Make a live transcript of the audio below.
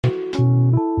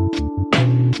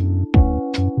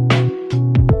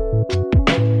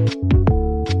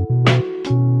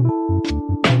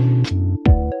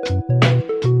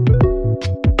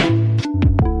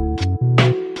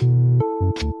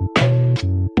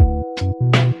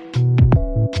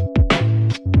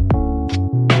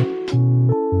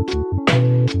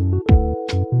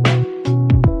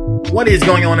What is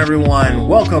going on, everyone?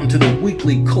 Welcome to the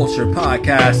Weekly Culture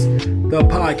Podcast, the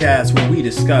podcast where we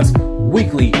discuss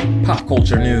weekly pop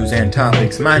culture news and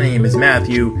topics. My name is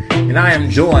Matthew, and I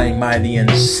am joined by the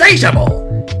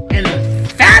insatiable,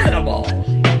 infathomable,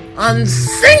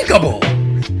 unsinkable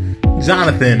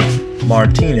Jonathan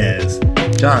Martinez.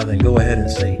 Jonathan, go ahead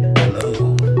and say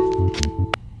hello.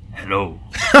 Hello.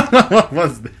 What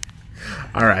was that?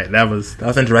 All right, that was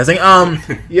interesting.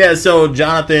 Yeah. So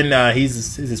Jonathan,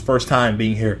 he's his first time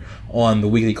being here on the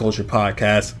Weekly Culture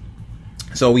Podcast.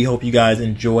 So we hope you guys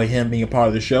enjoy him being a part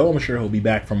of the show. I'm sure he'll be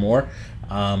back for more.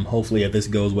 Hopefully, if this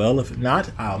goes well. If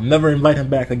not, I'll never invite him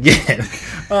back again.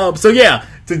 So yeah,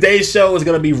 today's show is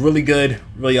going to be really good,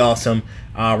 really awesome.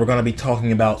 We're going to be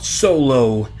talking about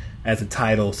Solo, as the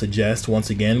title suggests, once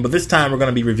again. But this time, we're going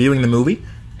to be reviewing the movie.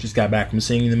 Just got back from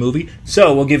seeing the movie,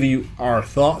 so we'll give you our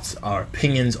thoughts, our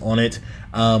opinions on it.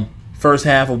 First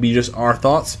half will be just our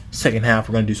thoughts. Second half,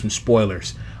 we're going to do some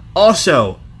spoilers.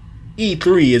 Also,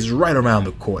 E3 is right around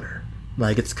the corner.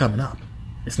 Like, it's coming up.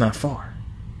 It's not far.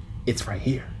 It's right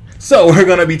here. So we're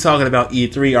going to be talking about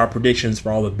E3, our predictions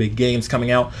for all the big games coming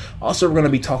out. Also, we're going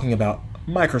to be talking about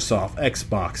Microsoft,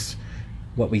 Xbox,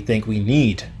 what we think we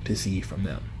need to see from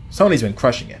them. Sony's been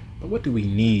crushing it, but what do we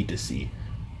need to see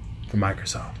from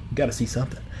Microsoft? We got to see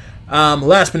something.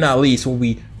 Last but not least, we'll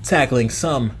be tackling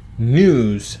some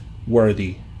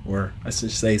news-worthy, or I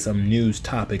should say some news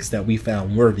topics that we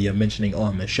found worthy of mentioning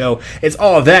on the show. It's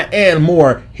all that and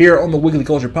more here on the Weekly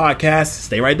Culture Podcast.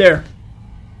 Stay right there.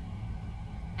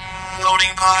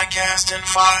 Loading podcast in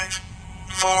 5,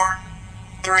 4,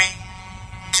 3,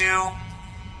 2,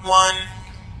 1.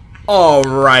 All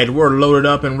right, we're loaded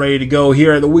up and ready to go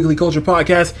here at the Weekly Culture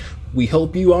Podcast. We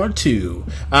hope you are too.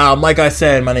 Like I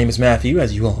said, my name is Matthew,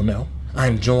 as you all know.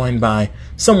 I'm joined by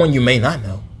someone you may not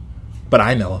know, but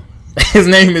I know him. His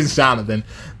name is Jonathan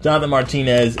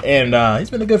Martinez, and he's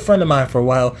been a good friend of mine for a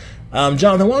while.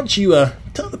 Jonathan, why don't you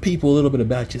tell the people a little bit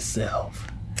about yourself?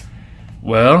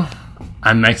 Well,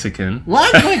 I'm Mexican.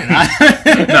 What?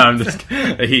 No, I'm just.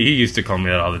 He used to call me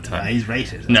that all the time. He's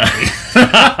racist. No.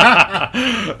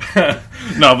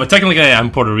 No, but technically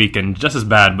I'm Puerto Rican, just as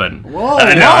bad. But whoa.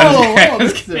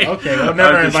 Okay, we're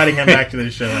never inviting him back to the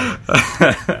show.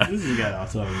 This is got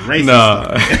also racist.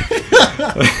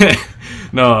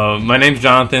 No, my name's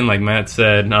Jonathan. Like Matt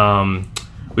said,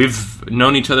 we've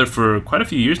known each other for quite a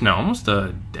few years now, almost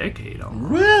a decade.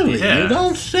 Almost. Really? Yeah. You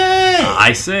don't say.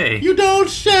 I say. You don't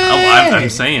say. Oh, I'm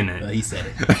saying it. He said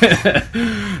it.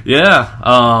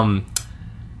 Yeah.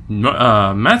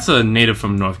 Matt's a native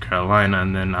from North Carolina,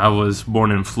 and then I was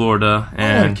born in Florida.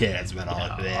 And no one cares about all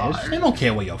of this. They don't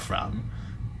care where you're from.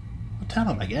 Well, tell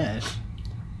them, I guess.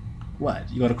 What?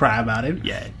 You going to cry about it?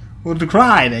 Yeah. Well, to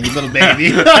cry then, you little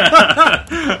baby. Okay,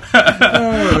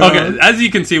 as you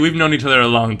can see, we've known each other a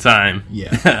long time.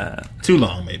 Yeah. Too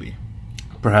long, maybe.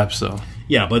 Perhaps so.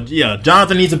 Yeah, but yeah,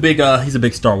 Jonathan, he's a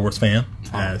big Star Wars fan,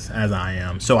 as I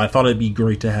am. So I thought it'd be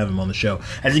great to have him on the show.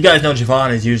 As you guys know,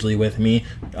 Javon is usually with me.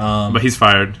 But he's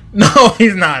fired. No,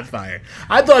 he's not fired.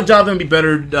 I thought Jonathan would be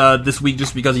better this week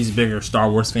just because he's a bigger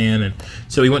Star Wars fan, and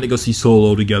so we went to go see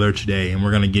Solo together today, and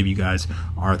we're going to give you guys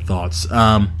our thoughts.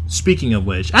 Speaking of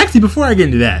which, actually, before I get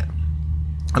into that,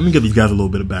 I'm going to give these guys a little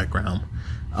bit of background.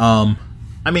 I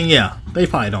mean, yeah, they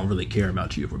probably don't really care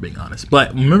about you, if we're being honest.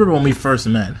 But remember when we first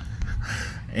met?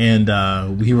 And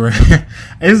we were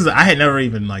I had never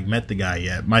even met the guy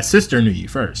yet. My sister knew you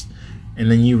first, and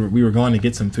then we were going to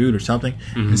get some food or something.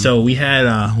 Mm-hmm. And so we had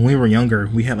when we were younger,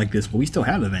 we had this, but we still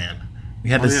have the van.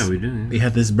 We had this. Yeah, we do. We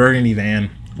had this burgundy van.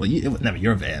 Well, it was never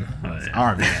your van. It's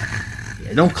our van.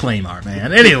 Yeah, don't claim our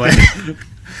van. Anyway.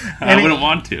 I wouldn't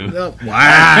want to.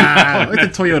 Wow. It's a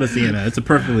Toyota Sienna. It's a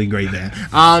perfectly great van.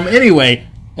 Anyway,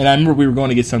 and I remember we were going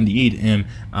to get something to eat, and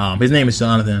his name is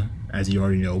Jonathan, as you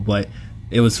already know, but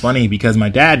it was funny because my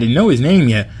dad didn't know his name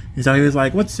yet, and so he was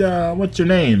like, "What's your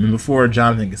name?" And before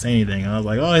Jonathan could say anything, I was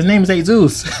like, "Oh, his name is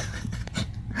Jesus."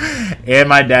 And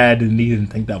my dad didn't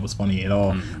think that was funny at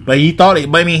all, but he thought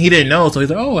it. But I mean, he didn't know, so he's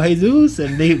like, "Oh, Jesus,"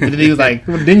 and then he was like,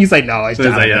 "Didn't you say no? It's so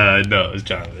Jonathan." He's like, "No, it's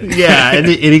Jonathan." Yeah, and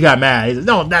he got mad. He said,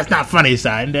 "No, that's not funny,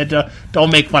 son. Don't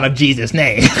make fun of Jesus'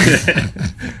 name."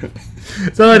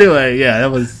 So anyway, yeah, that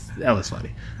was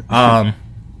funny.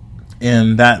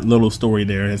 And that little story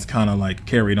there has kind of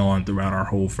carried on throughout our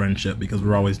whole friendship because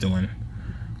we're always doing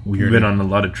weird. We've been on a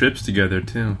lot of trips together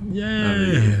too.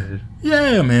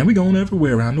 Yeah, man, we going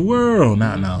everywhere around the world.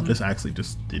 No, this actually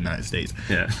just the United States.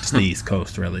 Yeah, just the East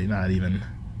Coast, really. Not even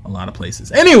a lot of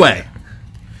places. Anyway,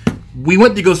 we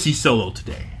went to go see Solo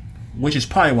today, which is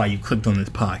probably why you clicked on this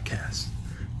podcast.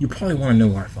 You probably want to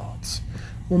know our thoughts.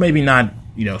 Or maybe not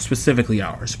specifically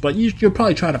ours. But you're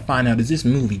probably trying to find out, is this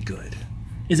movie good?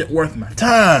 Is it worth my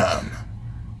time?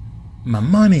 My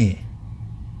money?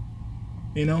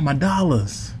 My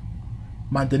dollars?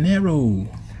 My dinero?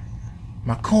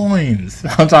 My coins?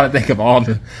 I'm trying to think of all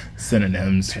the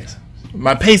synonyms. Pesos.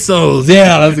 My pesos.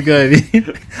 Yeah, that's a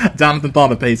good. Jonathan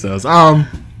thought of pesos.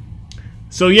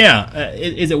 So yeah,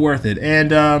 is it worth it?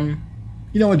 And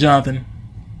you know what, Jonathan?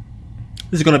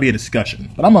 This is going to be a discussion,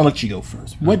 but I'm going to let you go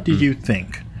first. What did you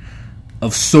think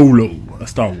of Solo, a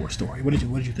Star Wars story? What did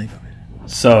you think of it?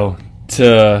 So,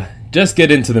 to just get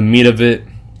into the meat of it.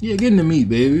 Yeah, get in the meat,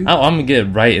 baby. I'm going to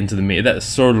get right into the meat. That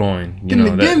sirloin, that's meat.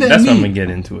 what I'm going to get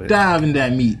into it. Dive in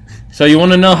that meat. So, you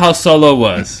want to know how Solo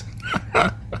was?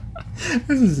 Go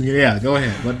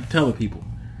ahead. Tell the people.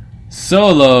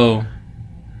 Solo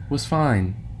was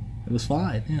fine. It was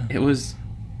fine, yeah. It was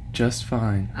just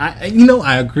fine.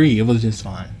 I agree. It was just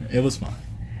fine. It was fine.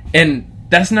 And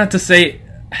that's not to say,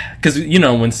 because,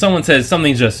 when someone says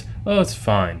something's just, it's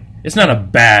fine. It's not a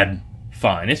bad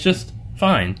fine. It's just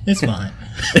fine. It's fine.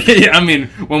 I mean,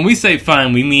 when we say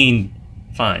fine, we mean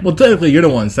fine. Well, technically, you're the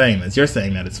one saying this. You're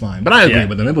saying that it's fine. But I agree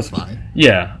with them. It was fine.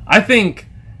 Yeah. I think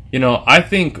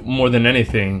more than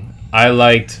anything, I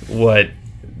liked what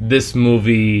this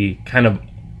movie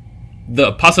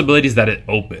the possibilities that it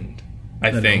opened.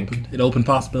 It opened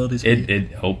possibilities. It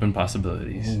opened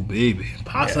possibilities. Oh, baby,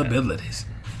 possibilities.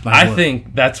 Yeah. I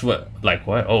think that's what.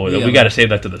 Oh, we got to save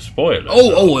that to the spoilers.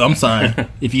 I'm sorry.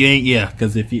 If you ain't,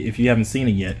 because if you haven't seen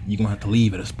it yet, you're gonna have to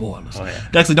leave it as spoilers. Oh, yeah.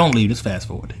 Actually, don't leave. Just fast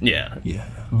forward. Yeah. Yeah.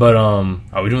 But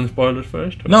are we doing the spoilers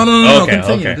first? Or? No.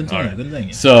 Okay,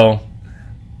 Continue. So,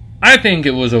 I think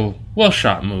it was a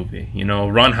well-shot movie.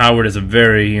 Ron Howard is a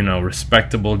very,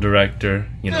 respectable director.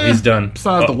 He's done...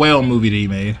 Besides the whale movie that he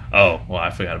made. Oh, well, I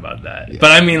forgot about that. Yeah.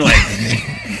 But I mean,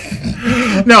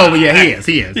 No, but yeah,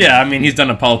 he is. Yeah, I mean, he's done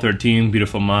Apollo 13,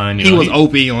 Beautiful Mind. He was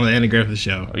Opie on the Andy Griffith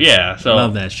Show. Yeah, so...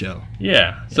 Love that show.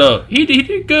 Yeah, so he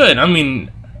did good. I mean,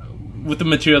 with the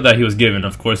material that he was given,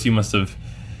 of course, he must have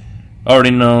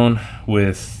already known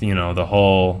with, the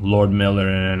whole Lord Miller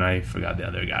and I forgot the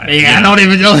other guy. Yeah, I don't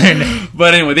even know that name.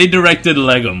 But anyway, they directed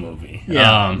Lego Movie.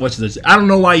 Yeah, I don't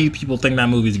know why you people think that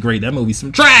movie's great. That movie's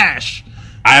some trash.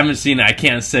 I haven't seen it. I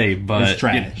can't say, but... It's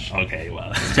trash. Okay, well...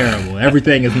 It's terrible.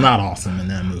 Everything is not awesome in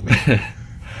that movie.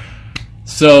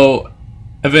 So,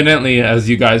 evidently, as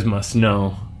you guys must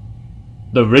know,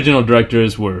 the original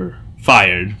directors were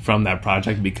fired from that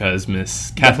project because Miss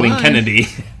Kathleen Kennedy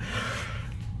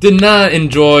did not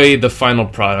enjoy the final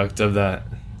product of that.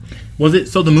 Was it?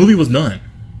 So the movie was done?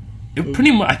 It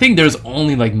pretty much. I think there's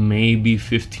only maybe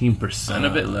 15%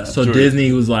 of it left. So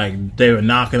Disney was they were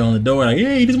knocking on the door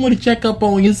hey, you just want to check up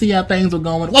on you, see how things were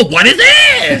going. Well, what is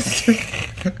this?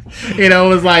 It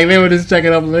was they were just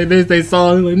checking up. They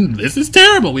saw this is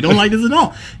terrible. We don't like this at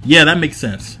all. Yeah, that makes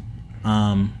sense.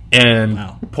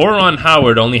 Poor Ron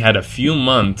Howard only had a few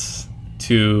months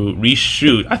to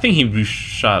reshoot. I think he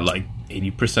reshot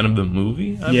 80% of the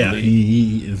movie. I believe.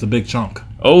 He is a big chunk.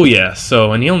 Oh yeah,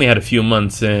 and he only had a few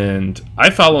months, and I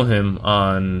follow him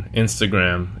on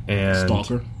Instagram and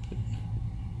Stalker.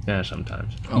 Yeah,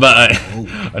 sometimes, but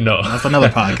no, that's another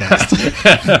podcast.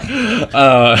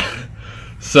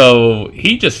 So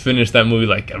he just finished that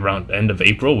movie around the end of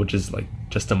April, which is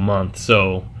just a month.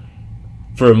 So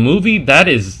for a movie, that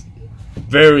is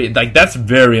very that's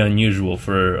very unusual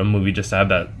for a movie just to have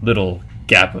that little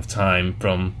gap of time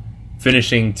from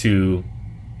finishing to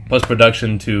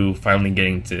post-production to finally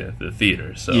getting to the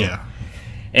theater. So yeah,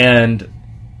 and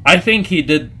I think he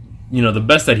did the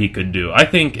best that he could do. I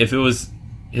think if it was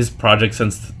his project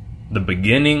since the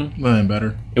beginning,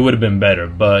 it would have been better.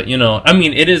 But I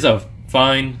mean, it is a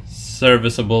fine,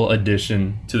 serviceable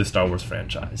addition to the Star Wars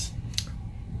franchise.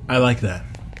 I like that.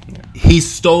 Yeah. He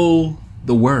stole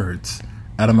the words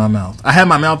out of my mouth. I had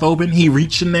my mouth open. He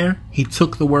reached in there. He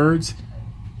took the words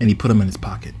and he put them in his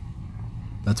pocket.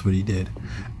 That's what he did.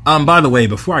 By the way,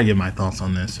 before I give my thoughts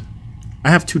on this,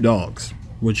 I have 2 dogs,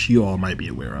 which you all might be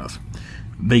aware of.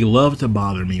 They love to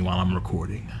bother me while I'm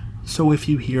recording. So if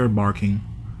you hear barking,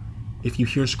 if you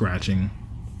hear scratching,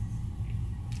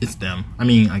 it's them. I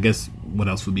mean, I guess what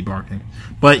else would be barking?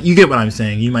 But you get what I'm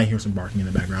saying. You might hear some barking in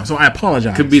the background. So I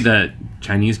apologize. Could be that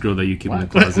Chinese girl that you keep in the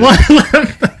closet.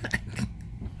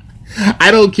 I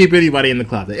don't keep anybody in the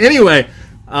closet. Anyway,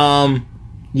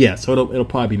 yeah, so it'll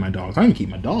probably be my dogs. I can keep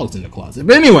my dogs in the closet.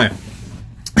 But anyway,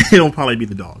 it'll probably be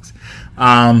the dogs.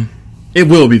 It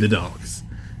will be the dogs.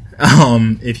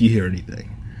 If you hear anything.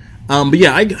 But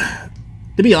yeah,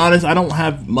 to be honest, I don't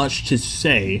have much to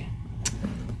say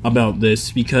about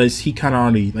this because he kind of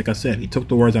already, like I said, he took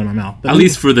the words out of my mouth. At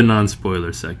least for the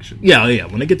non-spoiler section. Yeah.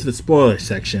 When they get to the spoiler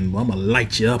section, well, I'm gonna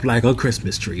light you up like a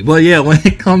Christmas tree. But yeah, when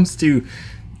it comes to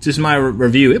just my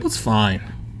review, it was fine,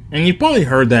 and you've probably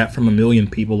heard that from a million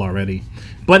people already.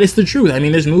 But it's the truth. I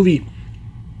mean, this movie,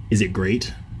 is it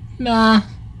great? Nah.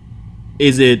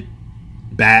 Is it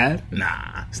bad?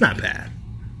 Nah, it's not bad.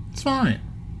 It's fine.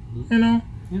 You know?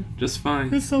 Yeah, just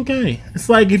fine. It's okay. It's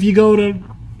like if you go to,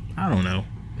 I don't know,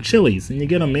 Chili's and you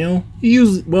get a meal. You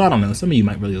use, well, I don't know. Some of you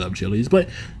might really love Chili's, but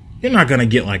you're not going to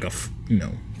get like a,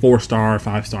 4-star,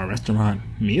 5-star restaurant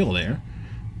meal there.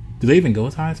 Do they even go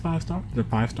as high as 5-star? Is it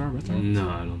 5-star restaurant? No,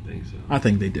 I don't think so. I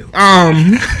think they do.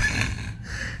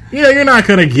 You're not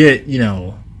going to get,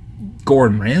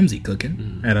 Gordon Ramsay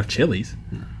cooking at a Chili's.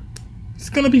 No. It's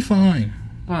going to be fine.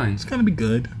 Fine. It's going to be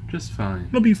good. Just fine.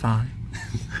 It'll be fine.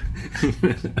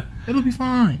 It'll be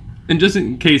fine. And just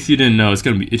in case you didn't know, it's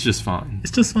just fine.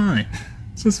 It's just fine.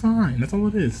 It's just fine. That's all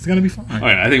it is. It's gonna be fine. All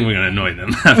right, I think we're gonna annoy them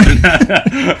after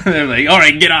that. They're like, all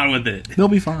right, get on with it. They'll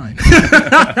be fine.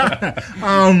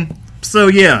 So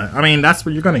yeah, I mean, that's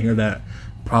what you're gonna hear that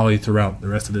probably throughout the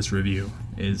rest of this review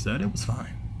is that it was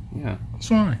fine. Yeah, it's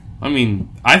fine. I mean,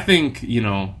 I think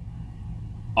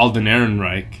Alden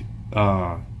Ehrenreich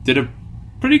did a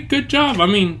pretty good job. I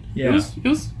mean, yeah. it was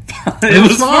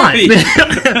fine.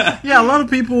 Yeah, a lot of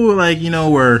people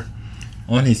were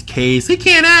on his case. He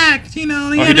can't act, he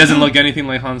doesn't look anything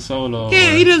like Han Solo.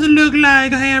 Yeah, he doesn't look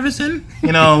like Harrison.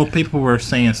 People were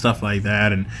saying stuff like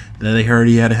that, and they heard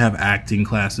he had to have acting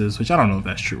classes, which I don't know if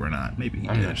that's true or not. Maybe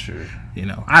I'm not sure.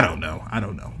 I don't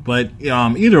know. But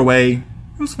either way,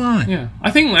 it was fine. Yeah,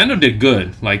 I think Lando did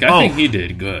good. I think he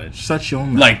did good. Shut your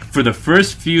mouth. For the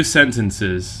first few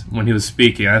sentences when he was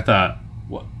speaking, I thought,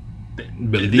 what?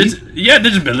 Billy D? This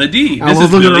is Billy D. I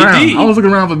was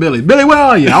looking around for Billy. Billy, where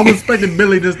are you? I was expecting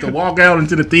Billy just to walk out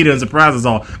into the theater and surprise us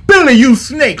all. Billy, you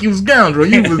snake, you scoundrel,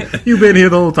 you've been here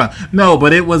the whole time. No,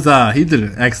 but it was he did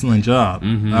an excellent job.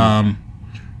 Mm-hmm.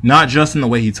 Not just in the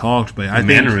way he talked, but I think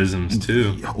mannerisms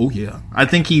too. Oh yeah, I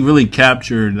think he really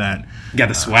captured that. Got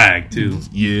the swag too.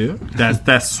 Yeah,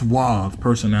 that suave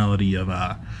personality of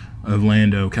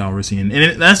Lando Calrissian,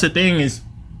 and that's the thing is.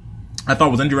 I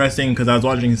thought was interesting because I was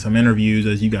watching some interviews,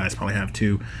 as you guys probably have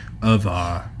too, of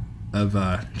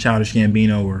Childish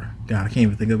Gambino, or God, I can't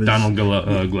even think of his Donald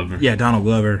Glover. Yeah, Donald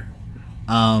Glover.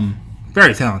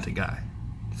 Very talented guy,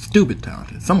 stupid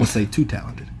talented. Some would say too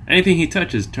talented. Anything he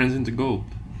touches turns into gold.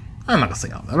 I'm not gonna say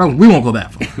all that. We won't go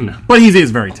that far. No. But he is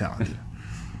very talented.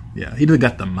 Yeah, he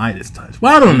got the Midas touch.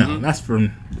 Well, I don't know. That's for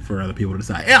other people to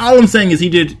decide. Yeah, all I'm saying is he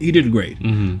did great.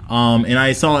 Mm-hmm. And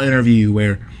I saw an interview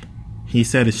where. He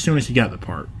said as soon as he got the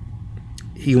part,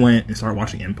 he went and started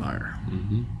watching Empire,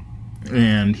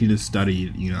 and he just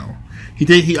studied. He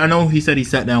did. I know he said he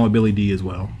sat down with Billy D as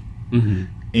well,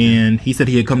 and he said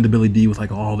he had come to Billy D with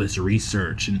all this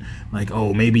research and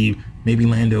maybe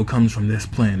Lando comes from this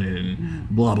planet and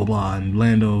blah blah blah. And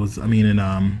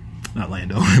not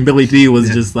Lando. And Billy D was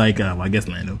just I guess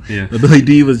Lando. Yeah. But Billy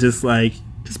D was just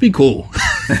just be cool.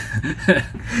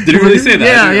 Did he really say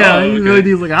that? Yeah. Okay. Billy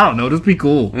D was I don't know, just be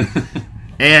cool.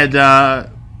 And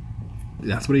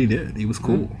that's what he did. He was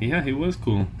cool. Yeah, he was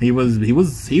cool. He was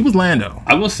Lando.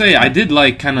 I will say I did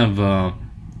like kind of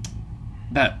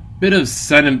that bit of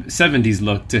 70s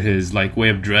look to his way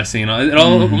of dressing. It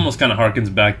all almost kind of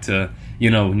harkens back to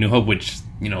New Hope, which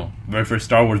very first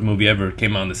Star Wars movie ever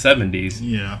came out in the 70s.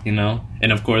 Yeah.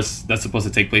 And of course that's supposed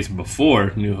to take place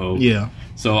before New Hope. Yeah.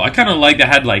 So I kind of that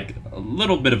had a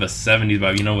little bit of a 70s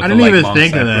vibe, with I the didn't even bomb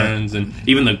think of burns and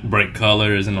even the bright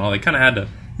colors and all. They kind of had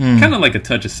kind of a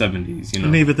touch of 70s. I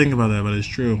didn't even think about that, but it's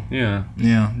true. Yeah.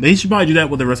 Yeah. They should probably do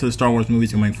that with the rest of the Star Wars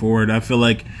movies going forward. I feel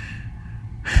like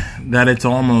that it's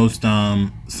almost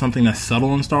something that's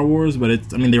subtle in Star Wars, but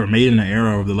they were made in the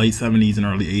era of the late 70s and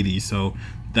early 80s, so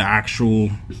the actual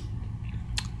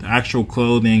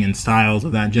clothing and styles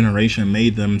of that generation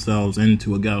made themselves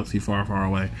into a galaxy far, far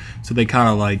away. So they kind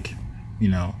of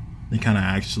they kind of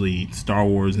actually Star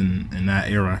Wars and that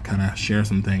era kind of share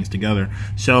some things together.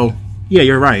 So yeah,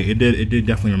 you're right. It did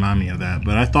definitely remind me of that.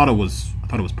 But I thought it was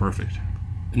perfect.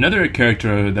 Another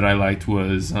character that I liked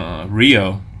was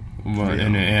Rio.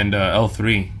 And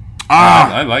L3.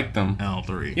 I like them.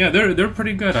 L3. Yeah, they're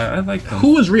pretty good. I like them.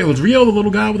 Who was Rio? Was Rio the little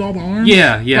guy with all the arms?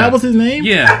 Yeah. That was his name?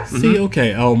 Yeah. See,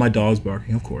 okay. Oh, my dog's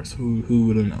barking, of course. Who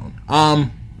would have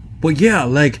known? But yeah,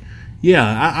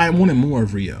 I wanted more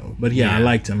of Rio. But yeah, I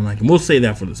liked him. We'll say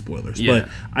that for the spoilers. Yeah. But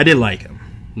I did like him.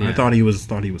 Yeah. I thought he was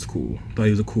cool. Thought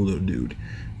he was a cool little dude.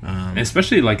 And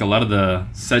especially a lot of the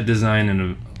set design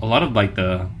and a lot of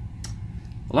the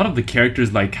a lot of the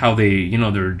characters, like how they,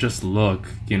 they're just look,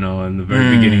 in the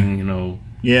very beginning,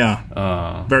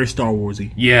 Yeah. Very Star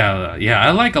Warsy. Yeah.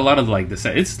 I like a lot of like the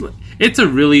set. It's a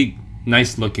really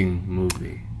nice looking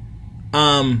movie.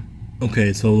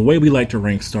 Okay, so the way we like to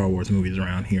rank Star Wars movies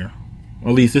around here, or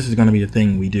at least this is going to be the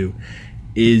thing we do,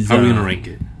 is... How are we going to rank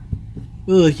it?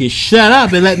 Look, you shut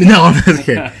up and let me know. I'm just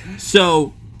kidding.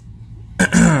 So,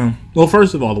 well,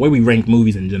 first of all, the way we rank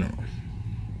movies in general.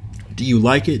 Do you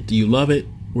like it? Do you love it?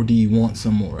 Or do you want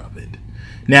some more of it?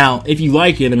 Now, if you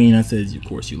like it, I mean, that says, of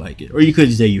course, you like it. Or you could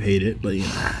just say you hate it, but,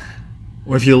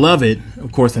 Or if you love it,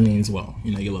 of course, that means, well,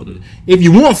 you love it. If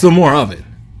you want some more of it,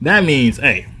 that means,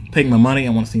 hey, take my money. I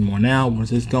want to see more now.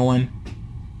 Where's this going?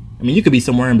 I mean, you could be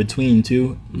somewhere in between,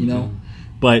 too,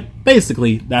 But,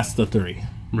 basically, that's the three.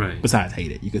 Right. Besides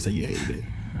hate it. You could say you hated it.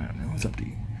 I don't know. It's up to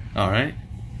you. All right.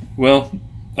 Well,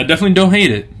 I definitely don't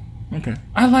hate it. Okay.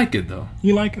 I like it, though.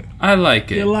 You like it? I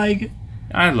like it. You like it?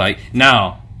 I like...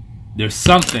 Now, there's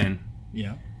something...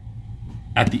 Yeah.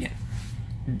 At the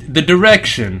end. The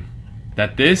direction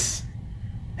that this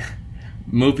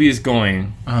movie is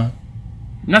going...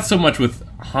 Not so much with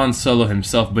Han Solo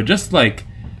himself, but just like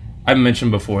I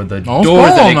mentioned before, the doors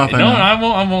that it... No,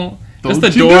 I won't. Just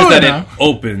the doors that it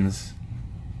opens.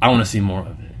 I want to see more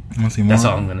of it. I want to see more. That's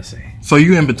all I'm going to say. So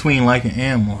you in between liking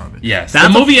and more of it. Yes. The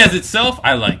movie as itself,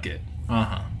 I like it.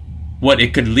 What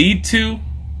it could lead to,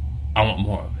 I want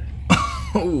more of it.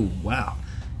 Oh, wow.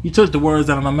 You took the words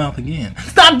out of my mouth again.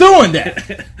 Stop doing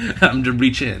that. I'm just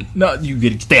reach in. No, you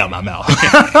get to stay out of my mouth.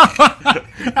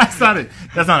 That's not it.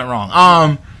 That's not it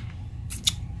wrong.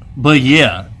 But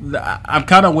yeah, I'm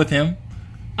kind of with him.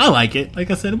 I like it. Like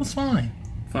I said, it was fine.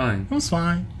 Fine. It was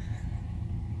fine.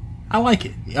 I like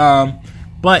it.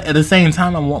 But at the same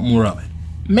time, I want more of it.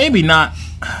 Maybe not.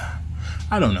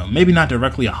 I don't know. Maybe not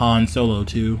directly a Han Solo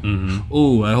 2. Mm-hmm.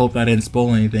 Ooh, I hope I didn't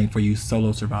spoil anything for you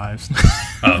Solo survives.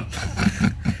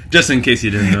 Just in case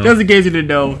you didn't know. Just in case you didn't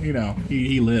know,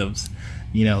 he lives,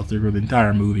 through the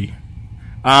entire movie.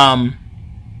 But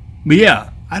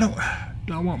yeah,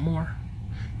 do I want more?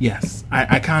 Yes.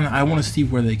 I want to see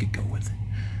where they could go with it.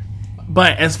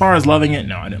 But as far as loving it,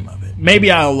 no, I didn't love it.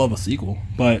 Maybe I'll love a sequel,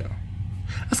 but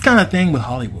that's kind of thing with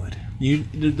Hollywood.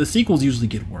 The sequels usually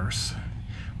get worse.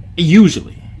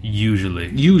 Usually.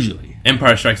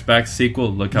 Empire Strikes Back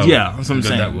sequel. Look how that's what I'm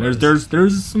saying.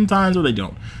 There's some times where they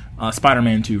don't.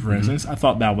 Spider-Man 2, for instance, I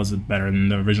thought that was better than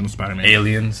the original Spider-Man.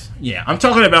 Aliens. Yeah, I'm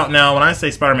talking about now. When I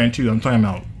say Spider-Man 2, I'm talking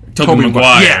about Tobey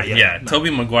Maguire. Yeah. Tobey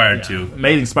Maguire 2.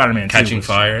 Amazing Spider-Man 2. Catching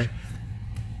Fire.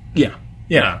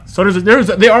 Yeah. So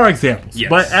there are examples, yes.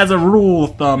 But as a rule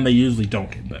of thumb, they usually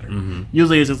don't get better. Mm-hmm.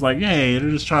 Usually, it's just like, hey, they're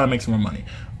just trying to make some more money.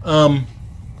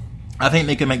 I think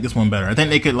they could make this one better. I think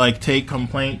they could take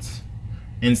complaints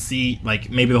and see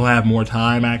maybe they'll have more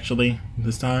time actually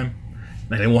this time.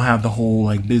 They won't have the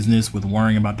whole business with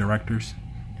worrying about directors,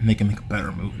 and they can make a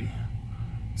better movie.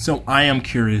 So I am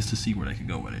curious to see where they could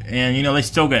go with it. And they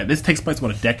still got this takes place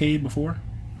a decade before.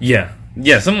 Yeah,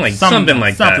 something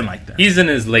like that. He's in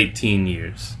his late teen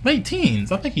years. Late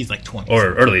teens. I think he's 20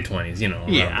 or early 20s.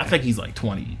 Yeah, I think he's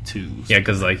 22. Yeah,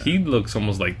 because he looks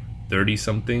almost 30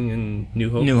 something in New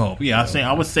Hope. New Hope. Yeah,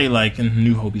 I would say in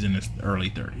New Hope he's in his early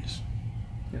 30s.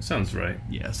 Yeah, sounds right.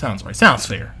 Yeah, sounds right. Sounds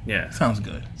fair. Yeah. Sounds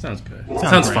good. Sounds good.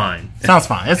 Sounds fine. Sounds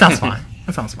fine. It sounds fine.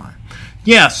 It sounds fine.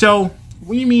 Yeah, so,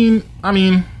 what do you mean? I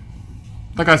mean,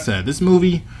 like I said, this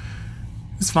movie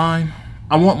is fine.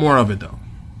 I want more of it, though.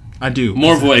 I do.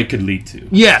 More of what it could lead to.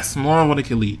 Yes, more of what it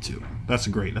could lead to. That's a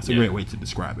great way to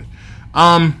describe it.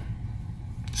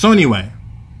 So anyway,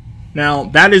 now,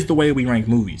 that is the way we rank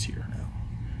movies here.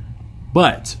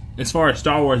 But, as far as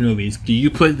Star Wars movies, do you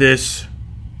put this...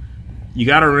 You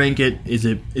gotta rank it. Is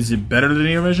it better than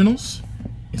the originals?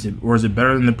 Is it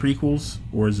better than the prequels?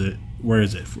 Or where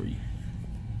is it for you?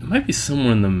 It might be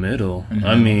somewhere in the middle. Mm-hmm.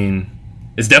 I mean,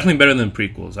 it's definitely better than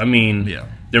prequels. I mean,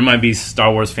 there might be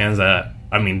Star Wars fans that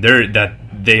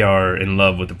they are in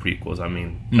love with the prequels. I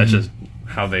mean, that's just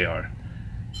how they are.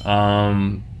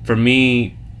 For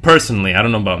me personally, I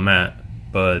don't know about Matt,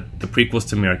 but the prequels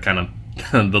to me are kind of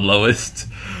the lowest.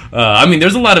 I mean,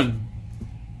 there's a lot of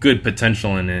good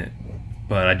potential in it,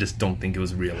 but I just don't think it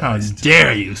was realized. How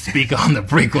dare you speak on the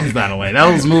prequels, by the way.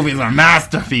 Those movies are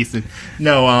masterpieces.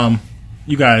 No,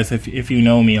 you guys, if you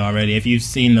know me already, if you've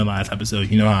seen the last episode,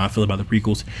 you know how I feel about the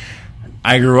prequels.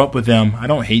 I grew up with them. I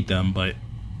don't hate them, but,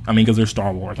 because they're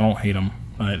Star Wars. I don't hate them,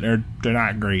 but they're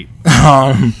not great.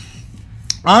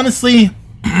 Honestly,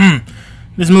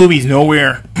 this movie's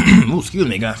nowhere... Ooh, excuse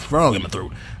me, got a frog in my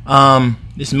throat.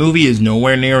 This movie is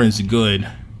nowhere near as good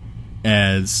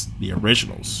as the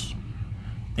originals.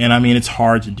 And it's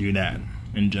hard to do that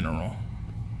in general.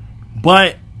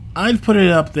 But I'd put it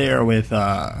up there with,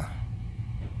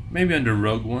 Maybe under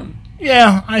Rogue One.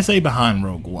 yeah, I say behind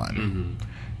Rogue One. Mm-hmm.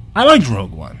 I liked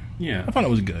Rogue One. Yeah. I thought it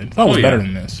was good. I thought it was better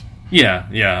than this. Yeah.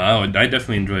 I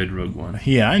definitely enjoyed Rogue One.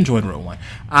 Yeah, I enjoyed Rogue One.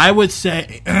 I would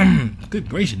say, good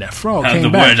gracious, that frog came The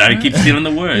back. word. I keep stealing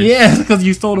the word. Yeah, because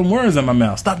you stole them words in my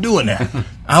mouth. Stop doing that.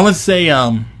 I would say,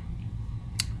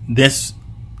 this,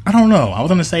 I don't know. I was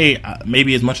going to say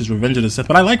maybe as much as Revenge of the Sith,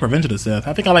 but I like Revenge of the Sith.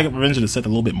 I think I like Revenge of the Sith a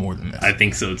little bit more than this. I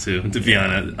think so too, to be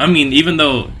honest. I mean, even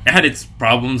though it had its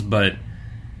problems, but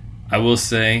I will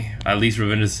say at least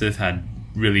Revenge of the Sith had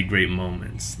really great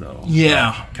moments, though.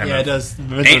 Yeah, it does.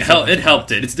 It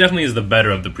helped it. It definitely is the better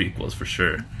of the prequels, for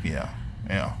sure. Yeah.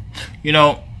 You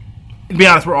know, to be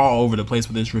honest, we're all over the place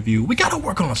with this review. We got to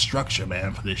work on a structure,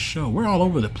 man, for this show. We're all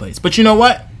over the place. But you know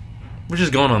what? We're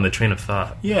just going on the train of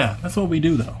thought. Yeah, that's what we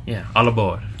do, though. Yeah, all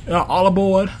aboard. All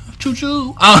aboard.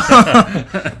 Choo-choo.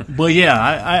 But yeah,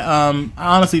 I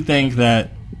honestly think that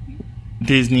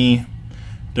Disney,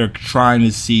 they're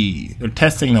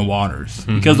testing the waters.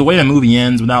 Mm-hmm. Because the way the movie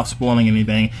ends, without spoiling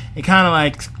anything, it's kind of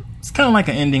like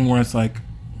an ending where it's like,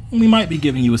 we might be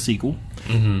giving you a sequel.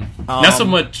 Mm-hmm. Not so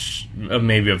much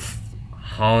maybe of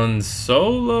Han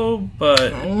Solo,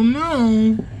 but oh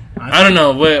no, I don't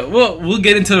know. We'll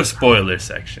get into the spoiler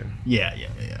section. Yeah.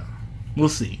 We'll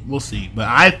see. But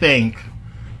I think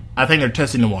they're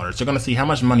testing the waters. They're going to see how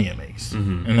much money it makes,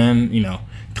 and then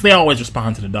because they always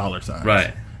respond to the dollar signs.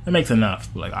 Right. It makes enough.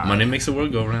 Like money makes the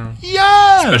world go round.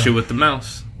 Yeah. Especially with the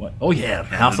mouse. What? Oh yeah,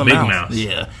 House of Big Mouse. Mouse.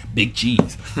 Yeah, big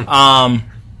cheese.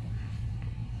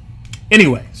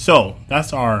 Anyway, so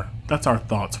that's our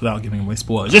thoughts without giving away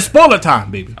spoilers. Just spoiler time,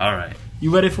 baby. All right.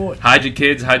 You ready for it? Hide your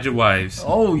kids, hide your wives.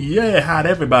 Oh yeah, hide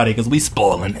everybody because we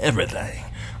spoiling everything.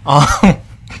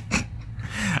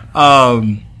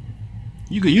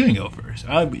 You can go first.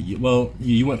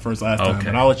 You went first last time,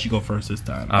 but I'll let you go first this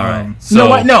time. All right. No,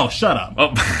 what? No, shut up.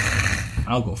 Oh.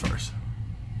 I'll go first.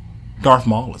 Darth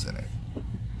Maul is in it.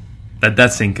 Let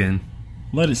that sink in.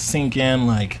 Let it sink in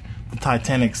like the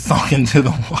Titanic sunk into the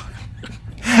water.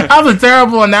 That was a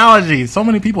terrible analogy. So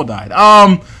many people died.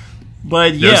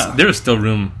 But yeah, there's still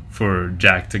room for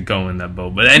Jack to go in that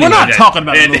boat. But anyway, we're not talking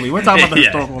about the movie. We're talking about the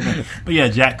historical movie. But yeah,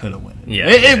 Jack could have won it.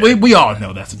 Yeah, we all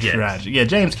know that's a tragedy. Yeah,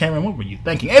 James Cameron, what were you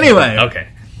thinking? Anyway, okay.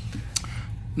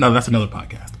 No, that's another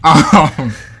podcast.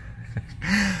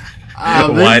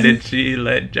 Why did she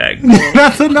let Jack go?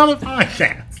 That's another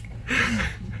podcast.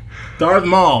 Darth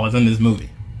Maul is in this movie,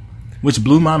 which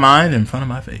blew my mind in front of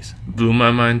my face. Blew my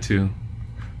mind too.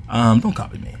 Don't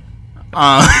copy me.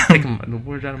 Taking the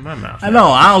words out of my mouth. I know.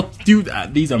 I'll do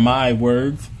that. These are my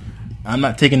words. I'm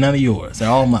not taking none of yours. They're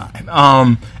all mine.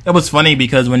 It was funny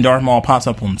because when Darth Maul pops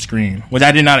up on the screen, which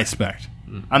I did not expect.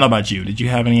 I don't know about you. Did you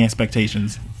have any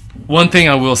expectations? One thing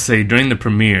I will say during the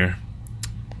premiere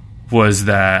was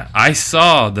that I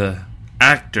saw the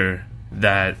actor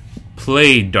that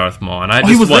played Darth Maul, and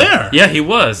he was there. Yeah, he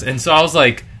was, and so I was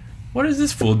like, "What is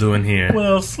this fool doing here?"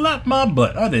 Well, slap my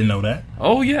butt. I didn't know that.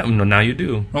 Oh yeah, no, now you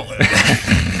do.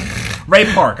 Ray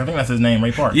Park. I think that's his name.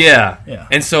 Ray Park. Yeah.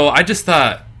 And so I just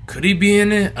thought, could he be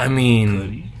in it? I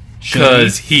mean,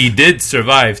 because he did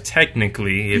survive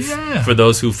technically. For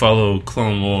those who follow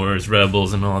Clone Wars,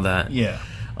 Rebels, and all that. Yeah.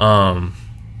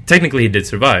 Technically, he did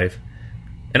survive.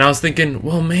 And I was thinking,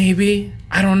 well, maybe.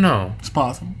 I don't know. It's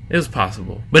possible. It was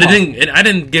possible. But I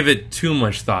didn't give it too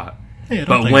much thought. Yeah,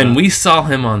 but when we saw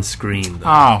him on screen, though,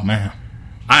 oh, man.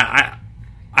 I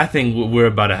think we're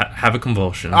about to have a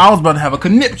convulsion. I was about to have a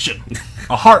conniption.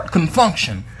 A heart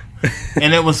confunction.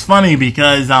 And it was funny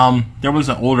because there was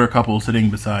an older couple sitting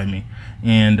beside me.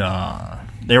 And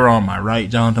they were on my right.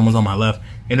 Jonathan was on my left.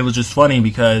 And it was just funny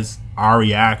because our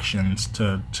reactions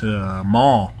to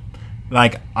Maul,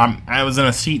 like I was in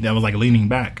a seat that was like leaning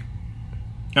back,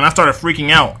 and I started freaking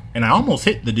out, and I almost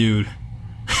hit the dude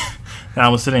that I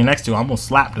was sitting next to. I almost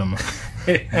slapped him,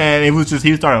 and it was just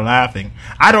he started laughing.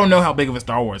 I don't know how big of a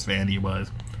Star Wars fan he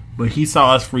was, but he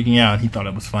saw us freaking out, and he thought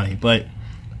it was funny. But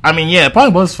I mean, yeah, it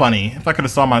probably was funny. If I could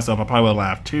have saw myself, I probably would have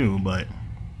laughed too. But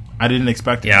I didn't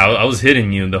expect it. Yeah, I was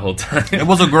hitting you the whole time. It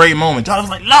was a great moment. John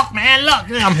was like, "Look, man, look."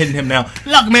 I'm hitting him now.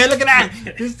 "Look, man, look at that.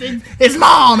 It's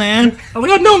Maul, man." I was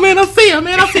like, "Oh, no, man, I see him,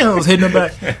 man. I see him." I was hitting him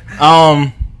back.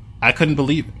 I couldn't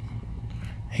believe it.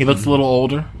 He looks a little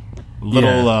older.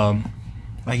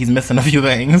 Like he's missing a few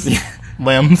things.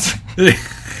 Limbs.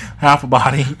 Half a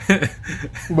body.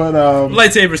 But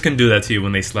lightsabers can do that to you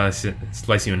when they slice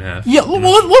you in half. Yeah,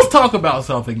 well, let's talk about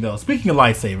something, though. Speaking of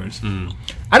lightsabers,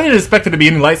 I didn't expect there to be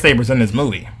any lightsabers in this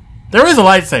movie. There is a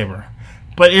lightsaber,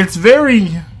 but it's very...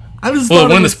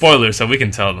 We're in the spoilers, so we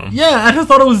can tell them. Yeah, I just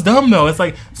thought it was dumb, though. It's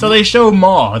like, so they show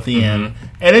Maul at the end,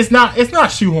 and it's not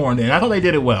shoehorned in. I thought they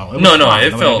did it well.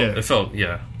 It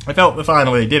felt fine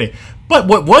the way they did it. But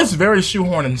what was very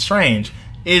shoehorned and strange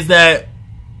is that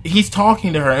he's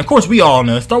talking to her. And of course, we all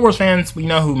know, Star Wars fans, we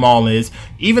know who Maul is.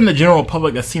 Even the general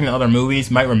public that's seen the other movies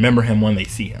might remember him when they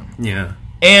see him. Yeah.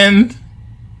 And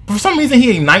for some reason,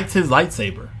 he ignites his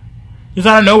lightsaber. Just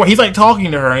out of nowhere. He's like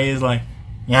talking to her, and he's like,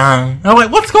 yeah. I'm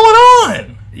like, what's going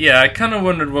on? Yeah, I kind of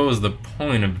wondered what was the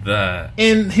point of that.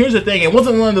 And here's the thing. It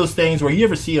wasn't one of those things where you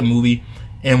ever see a movie,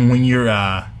 and when you're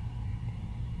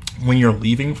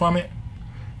leaving from it,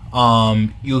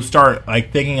 you'll start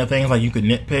like thinking of things like you could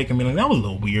nitpick and be like, that was a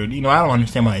little weird. You know, I don't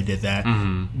understand why they did that.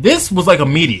 Mm-hmm. This was like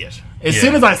immediate. As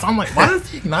soon as I saw, I'm like, why is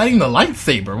he igniting the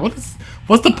lightsaber?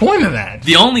 What's the point of that?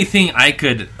 The only thing I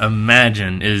could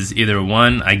imagine is either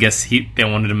one, I guess they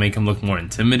wanted to make him look more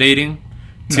intimidating.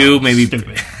 Two, maybe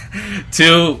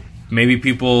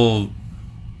people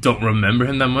don't remember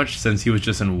him that much since he was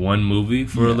just in one movie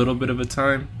for a little bit of a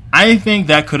time. I think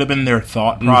that could have been their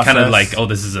thought process. Kind of like, oh,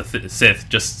 this is a Sith,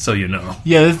 just so you know.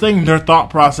 Yeah, their thought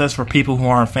process for people who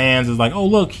aren't fans is like, oh,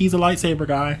 look, he's a lightsaber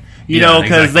guy. You know,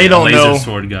 because they don't know. Laser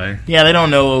sword guy. Yeah, they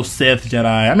don't know Sith, Jedi.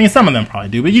 I mean, some of them probably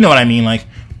do, but you know what I mean. Like,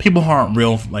 people who aren't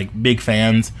real, like, big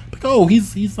fans. Like, oh,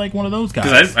 he's like one of those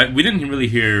guys. Because we didn't really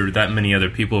hear that many other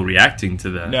people reacting to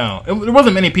that. No, there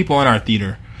wasn't many people in our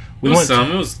theater. It was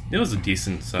a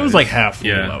decent size. It was like half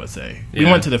full, I would say. We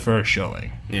went to the first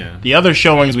showing. Yeah. The other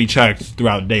showings we checked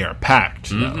throughout the day are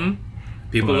packed. Mm-hmm.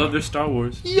 People love their Star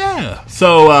Wars. Yeah.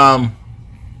 So, I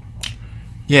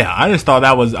just thought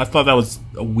that was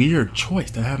a weird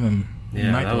choice to have him.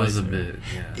 Yeah, that was a bit.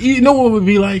 Yeah. You know what it would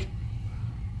be like?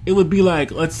 It would be like,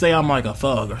 let's say I'm like a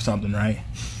thug or something, right?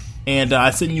 And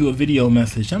I send you a video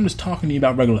message. I'm just talking to you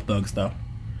about regular thug stuff.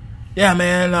 Yeah,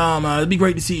 man. It'd be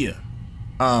great to see you.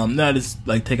 Then I just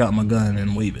like take out my gun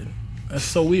and wave it. That's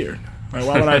so weird. Right?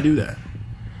 Why would I do that?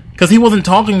 Because he wasn't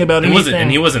talking about anything.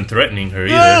 And he wasn't threatening her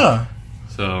either. Yeah.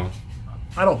 So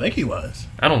I don't think he was.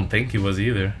 I don't think he was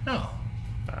either. No.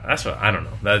 That's what I don't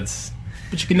know.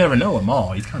 But you can never know with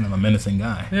Maul. He's kind of a menacing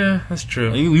guy. Yeah, that's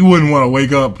true. You wouldn't want to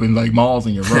wake up and like Maul's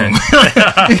in your room.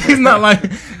 He's not like,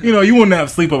 you wouldn't have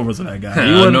sleepovers with that guy.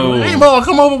 You wouldn't. No. Hey Maul,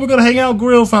 come over. We're gonna hang out,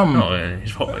 grill something.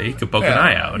 No, he could poke an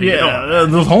eye out. Yeah,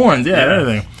 those horns. Yeah,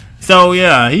 everything. So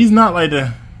yeah, he's not like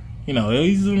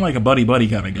he's like a buddy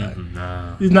kind of guy.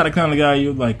 Nah. He's not the kind of guy you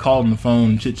would like call on the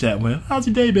phone, chit chat with. How's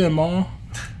your day been, Maul?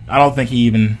 I don't think he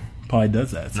even probably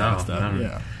does that sort of stuff. Never.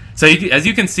 Yeah. So as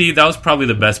you can see, that was probably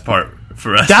the best part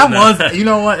for us. That was, you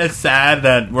know what? It's sad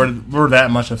that we're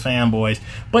that much of fanboys.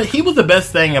 But he was the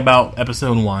best thing about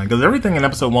Episode 1 because everything in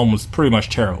Episode 1 was pretty much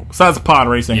terrible besides the pod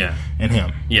racing and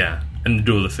him. Yeah, and the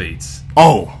Duel of Fates.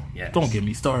 Oh. Yes. Don't get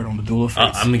me started on the Duel of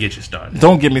Fates. I'm going to get you started.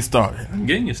 Don't get me started. I'm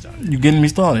getting you started. You getting me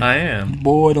started? I am.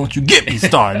 Boy, don't you get me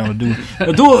started on the Duel.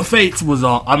 The Duel of Fates was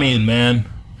man,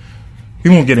 we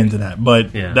won't get into that,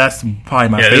 but that's probably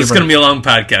my favorite. This is going to be a long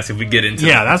podcast if we get into it.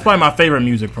 Yeah, that's probably my favorite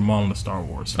music from all of the Star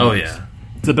Wars movies. Oh, yeah.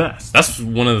 It's the best. That's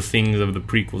one of the things of the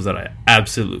prequels that I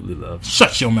absolutely love.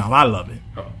 Shut your mouth. I love it.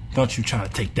 Oh. Don't you try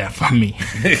to take that from me.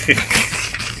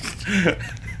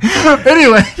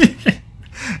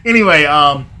 Anyway,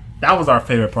 that was our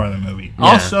favorite part of the movie. Yeah.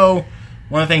 Also,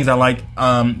 one of the things I liked,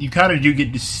 you kind of do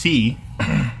get to see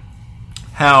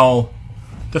how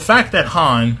the fact that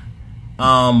Han,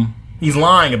 he's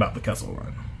lying about the Kessel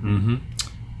Run. Mm-hmm.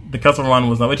 The Kessel Run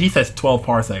was, which he says 12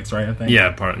 parsecs, right? I think.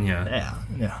 Yeah.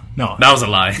 No, that was a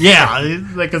lie. Yeah,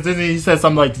 because then he said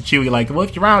something like to Chewie, like, "Well,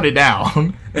 if you round it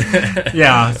down."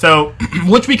 Yeah. So,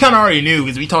 which we kind of already knew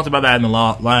because we talked about that in the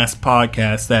last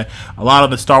podcast. That a lot of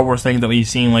the Star Wars things that we've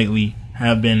seen lately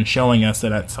have been showing us that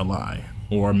that's a lie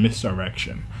or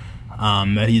misdirection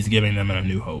that he's giving them in A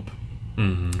New Hope.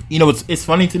 Mm-hmm. It's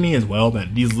funny to me as well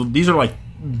that these are like,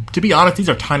 to be honest, these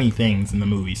are tiny things in the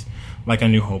movies, like A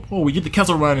New Hope. Oh, we get the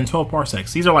Kessel Run in 12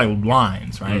 parsecs. These are like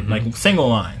lines, right? Mm-hmm. Like single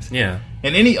lines. Yeah.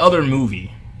 In any other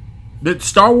movie,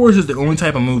 Star Wars is the only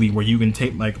type of movie where you can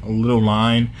take like a little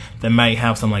line that might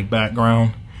have some like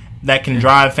background that can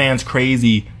drive fans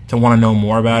crazy to want to know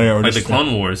more about it, or like just the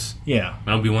Clone Wars. Yeah,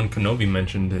 Obi-Wan Kenobi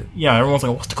mentioned it. Yeah, everyone's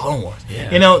like, "What's the Clone Wars?"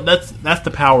 Yeah. That's the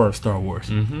power of Star Wars.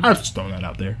 Mm-hmm. I was just throwing that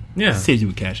out there. Yeah, see if you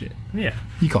would catch it. Yeah,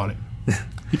 he caught it.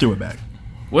 He threw it back.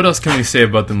 What else can we say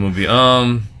about the movie? It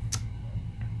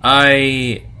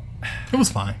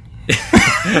was fine.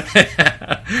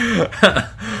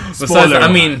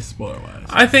 Spoiler-wise.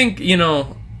 I think,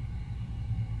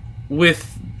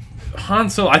 with Han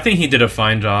Solo, I think he did a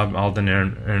fine job, Alden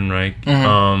Ehrenreich.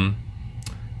 Mm-hmm.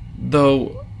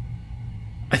 Though,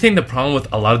 I think the problem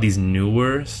with a lot of these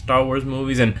newer Star Wars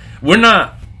movies, and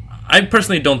I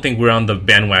personally don't think we're on the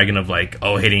bandwagon of like,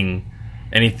 hating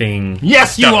anything.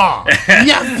 Yes, you are.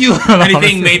 Yes, you are.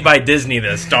 Anything made by Disney,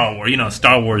 the Star Wars,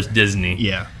 Star Wars Disney.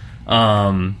 Yeah.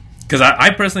 Because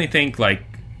I personally think, like,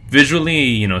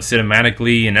 visually,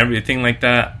 cinematically and everything like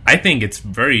that, I think it's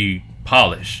very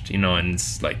polished, and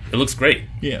it's like, it looks great.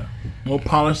 Yeah. More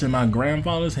polished than my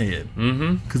grandfather's head.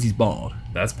 Mm-hmm. Because he's bald.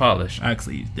 That's polished.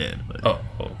 Actually, he's dead. But Oh,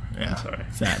 yeah. I'm sorry.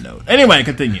 Sad note. Anyway,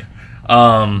 continue.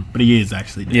 But he is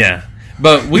actually dead. Yeah.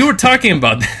 But we were talking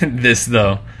about this,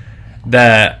 though,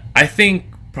 that I think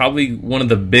probably one of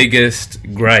the biggest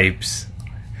gripes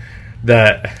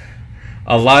that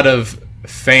a lot of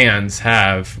fans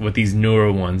have with these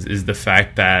newer ones is the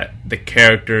fact that the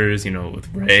characters,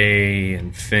 with Rey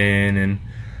and Finn and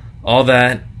all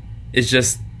that, is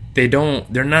just,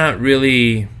 they're not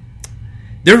really,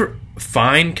 they're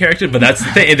fine characters, but that's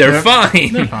the thing, they're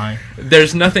fine. They're fine.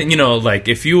 There's nothing, like,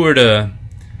 if I were to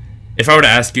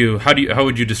ask you, how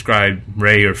would you describe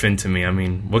Rey or Finn to me? I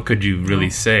mean, what could you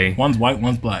really say? One's white,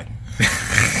 one's black.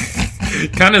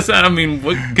 Kind of sad. I mean,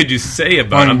 what could you say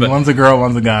about them? One's a girl,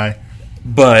 one's a guy.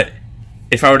 But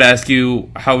if I were to ask you,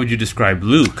 how would you describe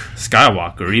Luke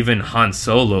Skywalker, or even Han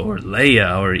Solo, or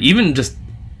Leia, or even just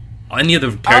any of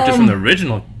the characters from the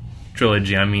original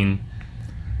trilogy? I mean,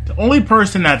 the only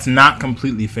person that's not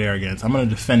completely fair against, I'm going to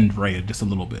defend Rey just a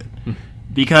little bit.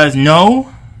 Because,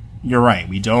 no, you're right.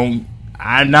 Don't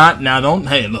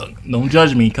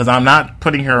judge me, because I'm not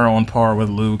putting her on par with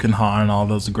Luke and Han and all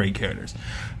those great characters.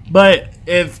 But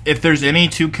if there's any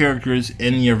two characters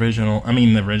in the original,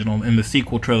 in the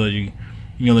sequel trilogy,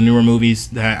 the newer movies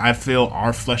that I feel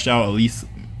are fleshed out at least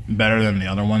better than the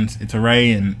other ones, it's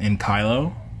Rey and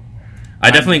Kylo.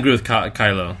 I definitely agree with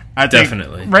Kylo. I think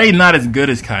definitely. Rey not as good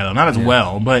as Kylo, not as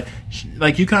well, but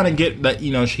you kind of get that,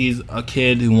 she's a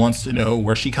kid who wants to know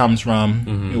where she comes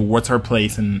from, what's her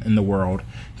place in the world.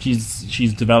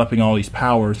 She's developing all these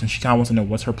powers, and she kind of wants to know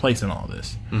what's her place in all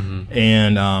this.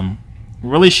 And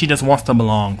really, she just wants to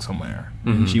belong somewhere.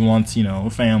 And she wants, a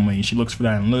family. She looks for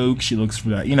that in Luke. She looks for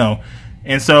that,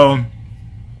 And so,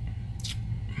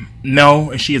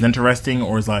 no, is she as interesting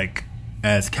or is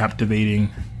as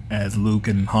captivating as Luke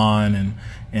and Han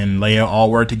and Leia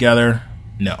all were together?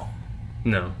 No.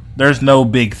 There's no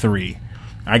big three.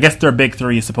 I guess their big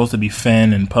three is supposed to be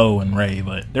Finn and Poe and Rey,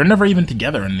 but they're never even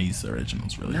together in these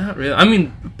originals, really. Not really. I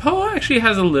mean, Poe actually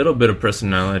has a little bit of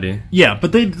personality. Yeah,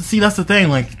 but that's the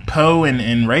thing. Poe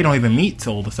and Rey don't even meet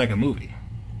till the second movie.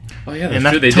 Oh yeah, that's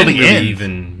true. They didn't really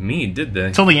even meet, did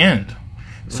they? Till the end.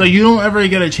 So you don't ever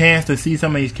get a chance to see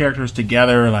some of these characters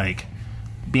together,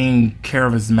 being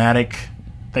charismatic.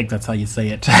 I think that's how you say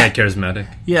it. Yeah, charismatic.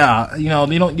 Yeah, you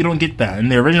don't get that. In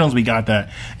the originals, we got that,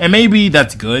 and maybe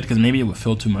that's good because maybe it would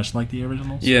feel too much like the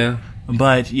originals. Yeah,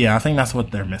 but yeah, I think that's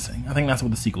what they're missing. I think that's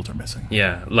what the sequels are missing.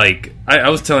 Yeah, I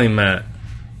was telling Matt,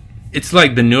 it's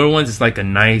like the newer ones. It's like a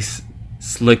nice,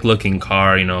 slick-looking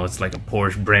car. It's like a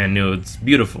Porsche, brand new. It's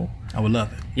beautiful. I would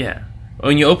love it. Yeah,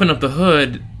 when you open up the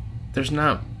hood, there's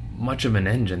not much of an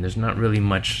engine. There's not really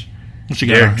much. You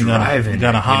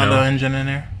got a Honda engine in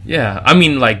there? Yeah. I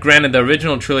mean, granted, the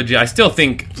original trilogy, I still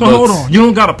think... So hold on. You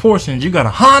don't got a Porsche engine. You got a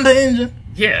Honda engine?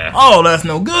 Yeah. Oh, that's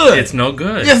no good. It's no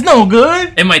good. It's no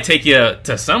good. It might take you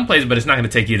to some place, but it's not going to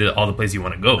take you to all the places you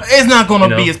want to go. It's not going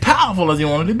to be as powerful as you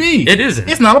want it to be. It isn't.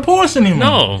 It's not a Porsche anymore.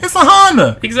 No. It's a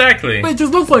Honda. Exactly. But it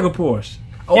just looks like a Porsche.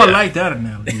 Oh, Yeah. I like that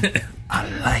analogy. I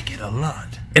like it a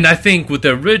lot. And I think with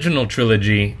the original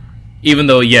trilogy, even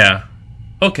though,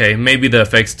 okay, maybe the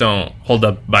effects don't hold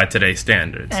up by today's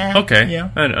standards. Okay,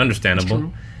 yeah.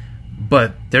 Understandable.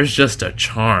 But there's just a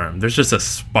charm. There's just a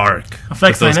spark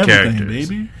effects with those ain't characters.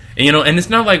 everything, baby. And, and it's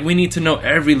not like we need to know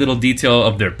every little detail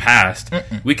of their past.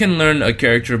 We can learn a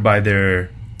character by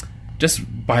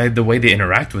by the way they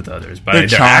interact with others, by They're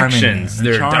their charming, actions, man.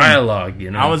 They're their charming. dialogue.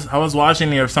 I was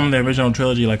watching some of the original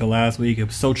trilogy last week. It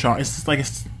was so charming. It's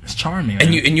just it's charming, man.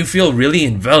 And you feel really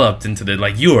enveloped into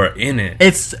you are in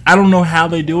it. I don't know how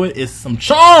they do it. It's some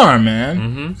charm,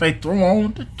 man. They throw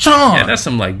on the charm. Yeah, that's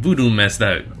some voodoo mess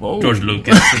that George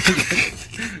Lucas.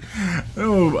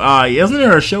 Isn't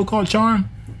there a show called Charm?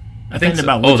 I think so.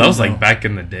 about that was witches, back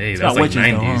in the day. That was about witches,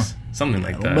 90s. Something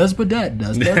like that. Mess with that.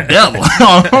 That's the devil.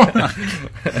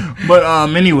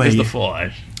 But anyway. It's the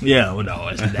Flash. Yeah, well, no,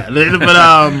 it's that.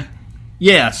 But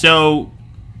yeah, so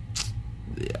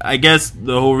I guess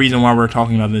the whole reason why we're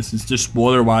talking about this is just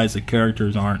spoiler-wise, the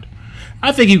characters aren't.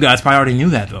 I think you guys probably already knew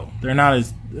that, though. They're not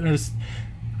as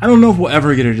I don't know if we'll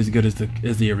ever get it as good as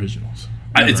the originals.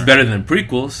 It's better than the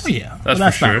prequels. Oh, yeah, that's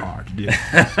for sure. Not hard to do.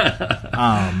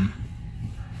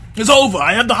 It's over.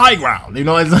 I have the high ground.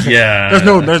 It's Yeah.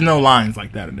 There's no lines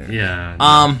like that in there.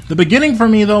 Yeah. The beginning for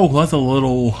me though was a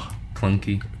little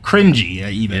clunky, cringy,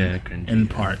 even cringy, in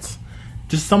parts.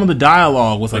 just some of the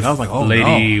dialogue was like, I was like, oh,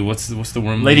 Lady, no. what's the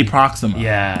woman? Lady Proxima.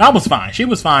 Yeah. That was fine. She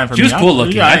was fine for me. She was cool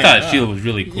looking. I thought Sheila was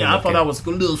really cool Yeah, I thought looking. that was a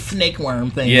little snake worm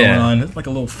thing going on. It's like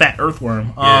a little fat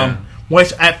earthworm. Yeah.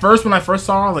 Which at first, when I first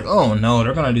saw her, I was like, oh no,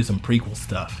 they're gonna do some prequel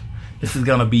stuff. This is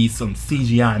gonna be some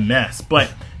CGI mess.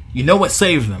 But you know what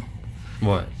saved them?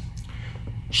 What?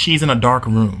 She's in a dark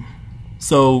room,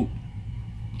 so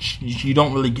you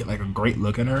don't really get like a great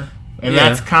look at her, and Yeah.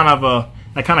 that kind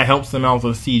of helps them out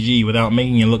with CG without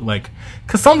making it look like.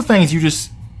 Because some things you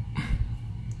just,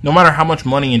 no matter how much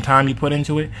money and time you put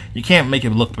into it, you can't make it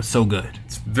look so good.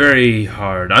 It's very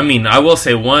hard. I mean, I will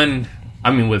say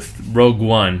with Rogue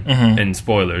One, and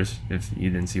spoilers if you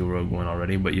didn't see Rogue One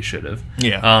already, but you should have.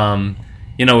 Yeah.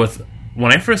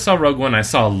 When I first saw Rogue One, I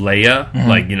saw Leia.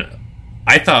 Like,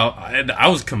 I thought I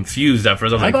was confused at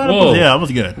first. I was like, "Whoa, it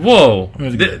was good. whoa,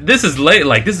 was good. this is Leia.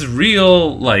 Like, this is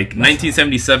real. Like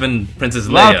 1977 Princess Leia."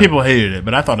 A lot of people hated it,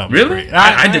 but I thought that was Really? great.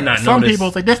 I did not Some notice.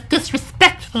 people say that's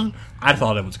disrespectful. I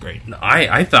thought it was great.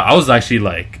 I thought I was actually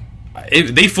like,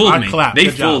 they fooled me. Clapped. They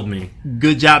Good fooled job. me.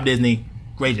 Good job, Disney.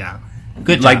 Great job.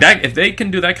 Good job. Like that. If they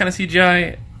can do that kind of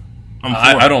CGI,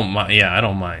 I don't mind. Yeah, I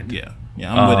don't mind. Yeah,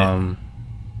 I'm with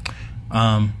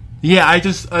it. Yeah, I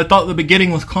thought the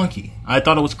beginning was clunky. I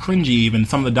thought it was cringy, even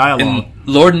some of the dialogue. And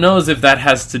Lord knows if that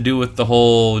has to do with the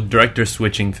whole director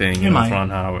switching thing. It might. With Ron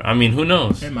Howard. I mean, who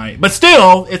knows? It might, but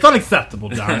still, it's unacceptable,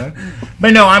 John.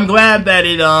 But no, I'm glad that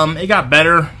it got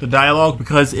better, the dialogue,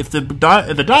 because if the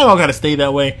dialogue had to stay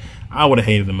that way, I would have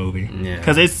hated the movie. Yeah.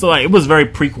 Because it's like it was very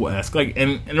prequel-esque, like,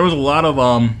 and there was a lot of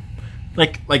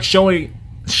like showing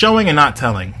and not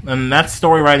telling, and that's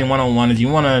story writing 101. Is you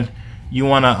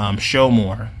wanna show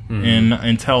more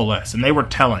and tell less, and they were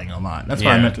telling a lot. That's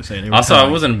what I meant to say. They were Also, telling.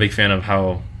 I wasn't a big fan of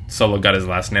how Solo got his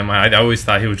last name. I always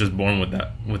thought he was just born with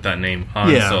that name,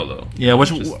 Han Solo. Yeah,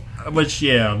 which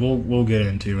we'll get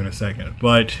into in a second.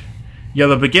 But yeah,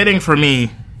 the beginning for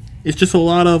me, it's just a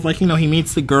lot of like, he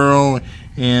meets the girl,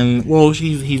 and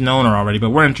he's known her already, but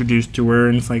we're introduced to her,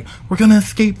 and it's like, we're gonna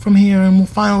escape from here and we'll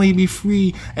finally be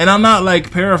free. And I'm not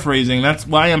like paraphrasing, that's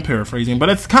why I am paraphrasing, but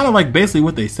it's kind of like basically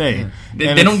what they say.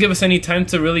 They don't give us any time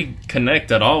to really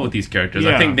connect at all with these characters.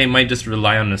 Yeah. I think they might just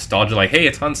rely on nostalgia, like, hey,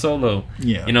 it's Han Solo.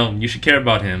 Yeah. You should care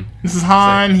about him. This is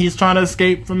Han. He's trying to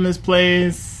escape from this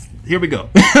place. Here we go.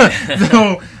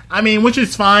 So, I mean, which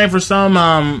is fine for some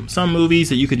movies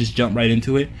that you could just jump right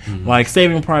into it, like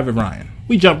Saving Private Ryan.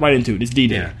 We jumped right into it. It's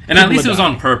D-Day. Yeah. And at least it was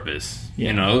on purpose.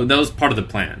 Yeah. That was part of the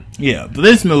plan. Yeah, but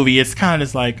this movie, it's kind of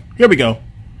just like, here we go.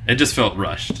 It just felt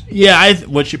rushed. Yeah,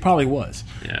 which it probably was.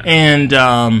 Yeah. And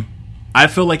I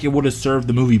feel like it would have served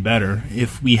the movie better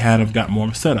if we had have got more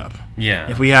of a setup.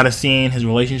 Yeah. If we had seen his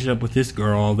relationship with this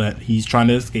girl that he's trying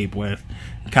to escape with,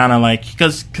 kind of like,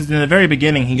 because in the very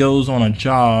beginning he goes on a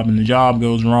job and the job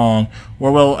goes wrong,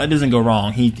 or well, it doesn't go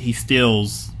wrong. He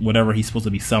steals whatever he's supposed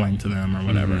to be selling to them or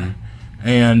whatever,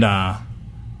 and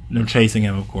they're chasing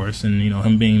him, of course, and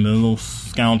him being the little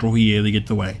scoundrel he is, he gets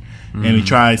away. And he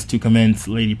tries to convince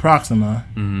Lady Proxima,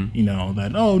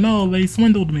 that, oh no, they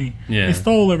swindled me. Yeah. They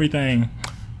stole everything.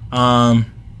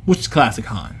 Which is classic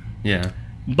Han. Yeah.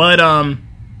 But,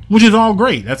 which is all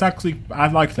great. That's actually, I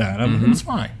like that. It's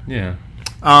fine. Yeah.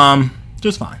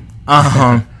 Just fine.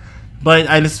 But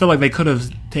I just feel like they could have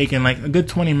taken like a good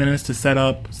 20 minutes to set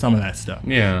up some of that stuff.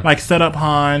 Yeah. Like set up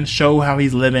Han, show how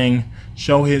he's living,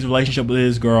 show his relationship with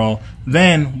his girl.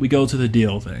 Then we go to the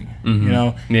deal thing,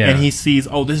 Yeah. And he sees,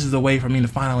 oh, this is the way for me to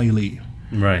finally leave.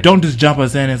 Right. Don't just jump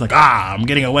us in. It's like, I'm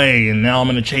getting away, and now I'm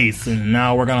in a chase, and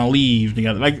now we're gonna leave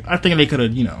together. Like, I think they could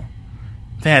have,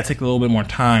 if they had taken a little bit more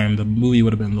time, the movie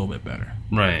would have been a little bit better.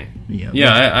 Right.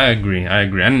 Yeah. I agree.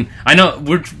 And I know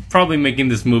we're probably making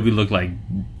this movie look like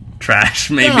trash,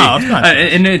 maybe. No, it's not.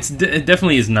 And it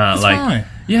definitely is not. It's like, fine.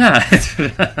 yeah.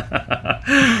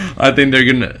 I think they're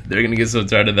gonna get so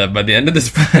tired of that by the end of this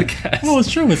podcast. Well, it's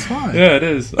true. It's fine. Yeah, it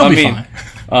is. It'll be fine.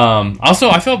 Also,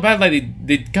 I felt bad like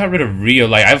they got rid of Rio.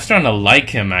 Like, I was starting to like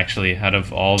him actually out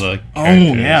of all the Oh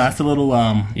characters. yeah, that's a little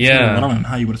Yeah. I don't know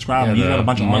how you would describe him. He's got a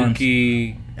bunch of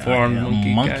monkey, four-armed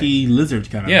monkey guy. lizard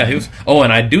kind of. Yeah, thing. he was. Oh,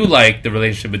 and I do like the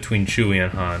relationship between Chewie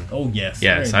and Han. Oh yes.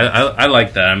 Yes, Very nice. I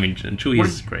like that. I mean, Chewie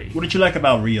is great. What did you like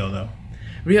about Rio though?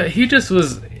 Yeah, he just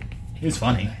was. He was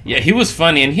funny. Yeah, he was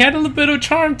funny, and he had a little bit of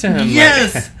charm to him.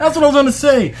 Yes, that's what I was going to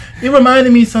say. It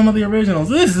reminded me of some of the originals.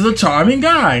 This is a charming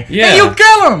guy. Yeah. And you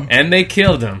kill him. And they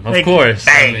killed him, of course.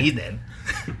 Bang, I mean, he's dead.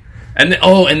 and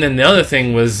then the other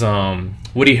thing was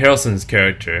Woody Harrelson's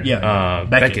character. Yeah,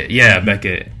 Beckett. Yeah,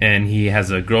 Beckett, and he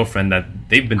has a girlfriend that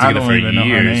they've been together for years. Know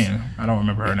her name. I don't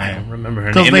remember her I name. don't remember her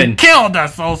Because name. they And killed her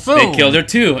so soon. they killed her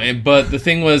too. But the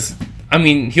thing was, I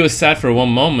mean, he was sad for one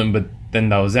moment, but then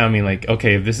that was it. I mean, like,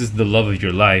 okay, if this is the love of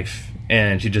your life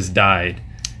and she just died,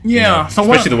 Yeah, so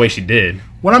especially the way she did.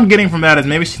 What I'm getting from that is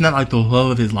maybe she's not like the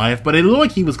love of his life, but it looked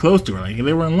like he was close to her, like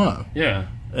they were in love. Yeah.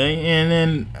 And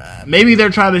then maybe they're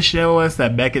trying to show us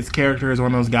that Beckett's character is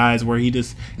one of those guys where he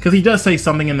just, because he does say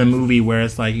something in the movie where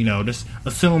it's like, just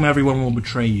assume everyone will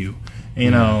betray you,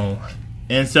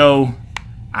 and so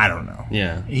I don't know.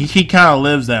 Yeah. He kind of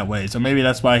lives that way, so maybe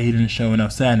that's why he didn't show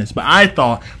enough sadness. But I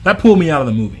thought that pulled me out of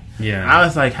the movie. Yeah. I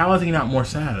was like, how is he not more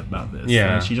sad about this?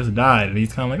 Yeah. And she just died, and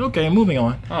he's kind of like, okay, moving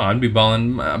on. Oh, I'd be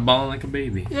bawling like a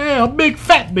baby. Yeah, a big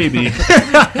fat baby.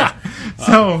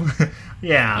 So,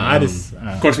 yeah, I just...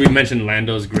 of course, we mentioned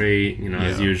Lando's great,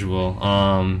 as usual.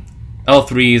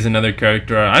 L3 is another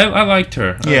character. I liked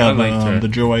her. Yeah, I liked her. The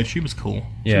Joy, she was cool.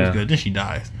 She was good. Then she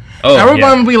dies. Oh,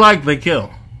 everyone we like, they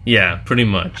kill. Yeah, pretty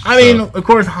much. I mean, of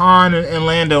course, Han and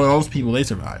Lando and those people, they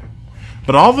survive.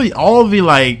 But all of the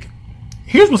like...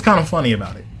 Here's what's kind of funny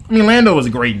about it. I mean, Lando was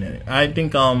great in it. I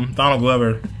think Donald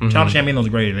Glover, Childish Gambino was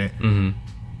great in it. Mm-hmm.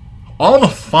 All the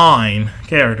fine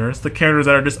characters, the characters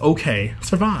that are just okay,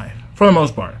 survive for the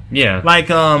most part. Yeah. Like,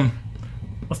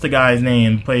 what's the guy's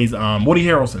name? Plays Woody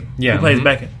Harrelson. Yeah. He plays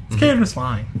Beckett. His character's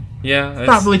fine. Yeah. It's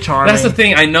not really charming. That's the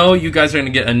thing. I know you guys are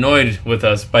going to get annoyed with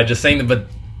us by just saying that, but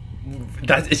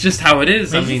it's just how it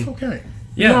is. It's okay.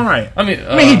 Yeah. He's all right. I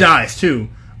mean, he dies too.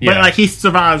 But Yeah. like he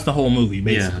survives the whole movie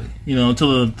basically,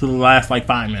 till the last like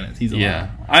 5 minutes. He's alive. Yeah,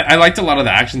 I liked a lot of the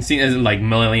action scenes, like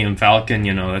Millennium Falcon.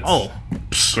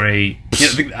 That's great.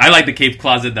 I like the cape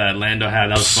closet that Lando had.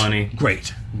 That was funny.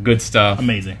 Great, good stuff.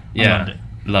 amazing. Yeah, I loved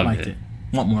it. Liked it.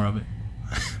 Want more of it.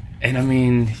 And I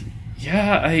mean,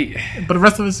 But the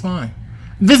rest of it's fine.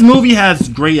 This movie has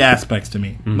great aspects to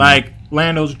me. Mm-hmm. Like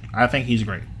Lando's, I think he's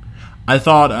great. I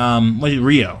thought,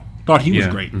 Rio. Thought he was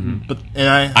great, but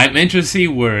I'm interested to see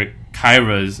where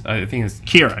Kyra's, I think it's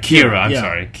Kira. I'm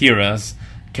sorry, Kira's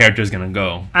character is gonna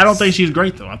go. I don't think she's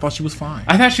great though. I thought she was fine.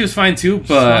 I thought she was fine too,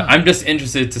 but I'm just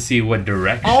interested to see what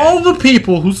direction. All the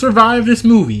people who survived this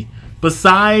movie,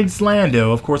 besides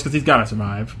Lando, of course, because he's gotta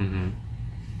survive,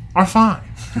 are fine.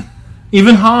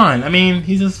 Even Han. I mean,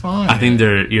 he's just fine. I think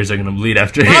their ears are gonna bleed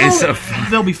after this.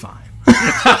 They'll be fine.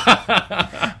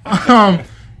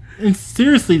 And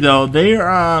seriously though, they're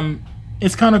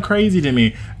it's kind of crazy to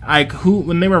me. Like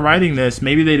when they were writing this,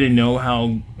 maybe they didn't know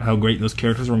how great those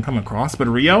characters were going to come across. But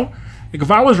Rio, like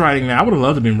if I was writing that, I would have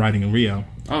loved to have been writing in Rio.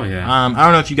 Oh yeah. I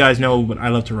don't know if you guys know, but I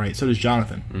love to write. So does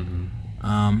Jonathan.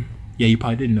 Yeah, you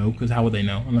probably didn't know because how would they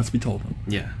know unless we told them?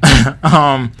 Yeah.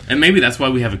 And maybe that's why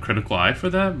we have a critical eye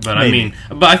for that. But maybe.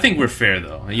 But I think we're fair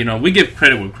though. We give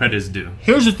credit where credit's due.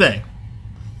 Here's the thing.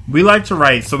 We like to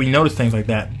write, so we notice things like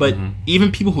that. But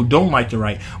even people who don't like to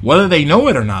write, whether they know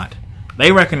it or not,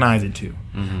 they recognize it too.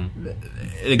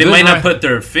 They might not put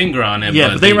their finger on it,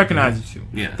 but they recognize it too.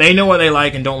 Yeah. They know what they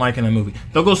like and don't like in a movie.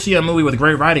 They'll go see a movie with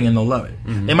great writing and they'll love it.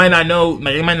 They might not know,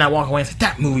 they might not walk away and say,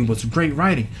 that movie was great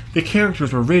writing. The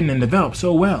characters were written and developed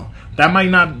so well. They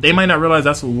might not realize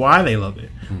that's why they love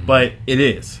it, but it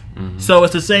is. So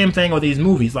it's the same thing with these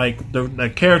movies. Like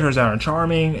the characters that are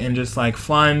charming and just like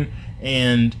fun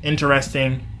and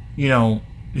interesting,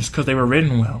 just because they were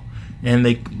written well and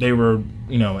they were,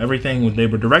 everything, they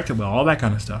were directed well, all that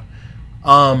kind of stuff.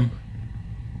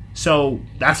 So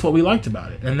that's what we liked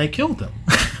about it, and they killed them.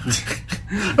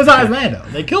 Besides Lando,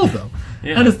 they killed them.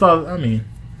 Yeah. I just thought,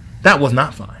 that was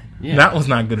not fine. Yeah. That was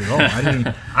not good at all.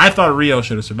 I thought Rio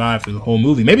should have survived through the whole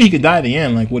movie. Maybe he could die at the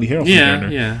end, like Woody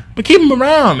Harrelson. Yeah. But keep him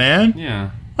around, man. Yeah.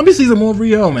 Let me see some more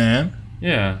Rio, man.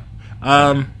 Yeah.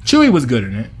 Chewie was good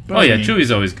in it.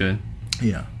 Chewie's always good.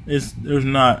 Yeah. It's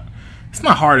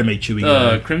not hard to make Chewie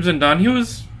good. Crimson Dawn, he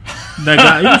was that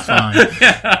guy, he was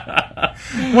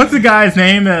fine. What's the guy's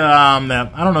name that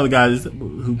I don't know the guy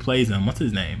who plays him. What's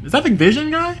his name? Is that the Vision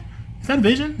guy? Is that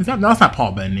Vision? No, that's not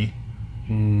Paul Bettany.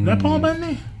 Is that Paul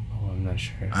Bettany? Oh, I'm not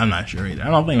sure. I'm not sure either. I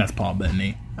don't think that's Paul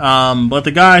Bettany. But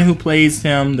the guy who plays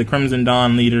him, the Crimson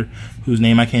Dawn leader, whose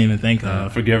name I can't even think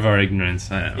of. Forgive our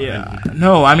ignorance.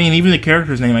 Even the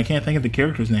character's name, I can't think of the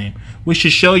character's name. We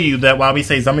should show you that while we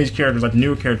say some of these characters, like the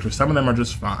newer characters, some of them are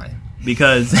just fine.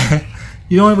 Because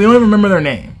we don't even remember their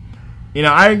name.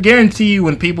 I guarantee you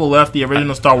when people left the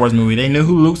original Star Wars movie, they knew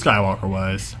who Luke Skywalker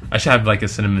was. I should have like a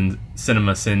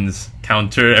cinema sins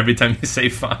counter every time you say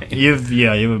fine. You have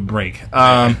a break.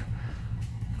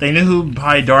 They knew who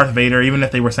probably Darth Vader, even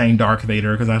if they were saying Dark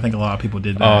Vader, because I think a lot of people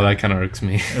did that. Oh, that kind of irks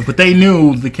me. But they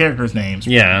knew the characters' names.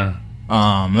 Yeah.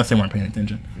 Unless they weren't paying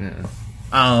attention.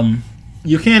 Yeah.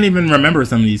 You can't even remember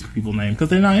some of these people's names because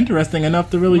they're not interesting enough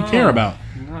to really care about.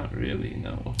 Not really,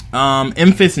 no.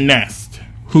 Enfys Nest,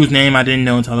 whose name I didn't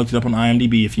know until I looked it up on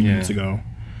IMDb a few minutes ago.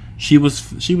 She was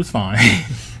fine.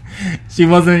 She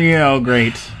wasn't,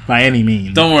 great by any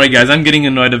means. Don't worry, guys. I'm getting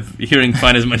annoyed of hearing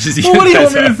fine as much as you. Well, what do you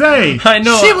guys want me to are. say? I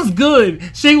know. She was good.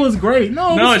 She was great.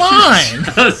 No, it was fine.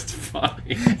 She's just fine.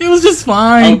 It was just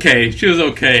fine. Okay, she was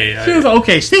okay. She was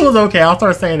okay. She was okay. I'll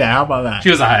start saying that. How about that? She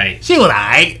was alright. She was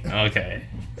alright. Okay.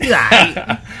 She's alright.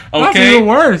 That's Okay. even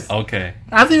worse. Okay.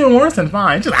 That's even worse than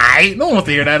fine. She's alright. No one wants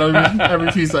to hear that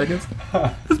every few seconds.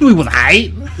 This movie was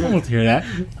alright. No one wants to hear that.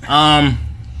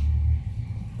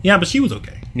 Yeah, but she was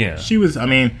okay. Yeah. She was, I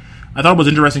thought it was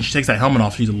interesting. She takes that helmet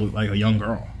off. She's like a young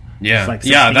girl. Yeah. She's like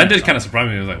Yeah, 16 that or did something. kind of surprise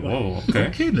me. I was like, whoa, okay.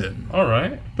 Okay then. All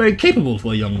right. Very capable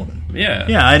for a young woman. Yeah.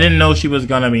 Yeah, I didn't know she was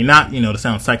going to be, not, to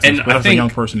sound sexist, And but I as a think- young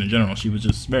person in general, she was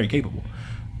just very capable.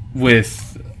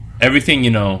 With everything,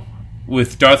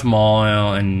 with Darth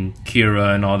Maul and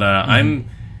Kira and all that, I'm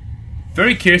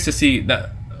very curious to see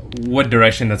what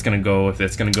direction that's going to go. If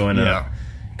it's going to go in a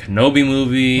Kenobi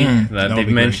movie that would they've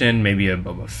be mentioned, maybe a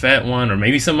Boba Fett one, or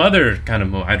maybe some other kind of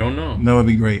movie. I don't know. That would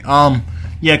be great.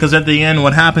 Yeah, because at the end,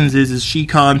 what happens is she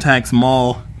contacts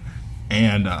Maul,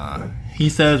 and he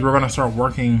says we're going to start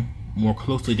working more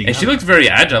closely together. And she looked very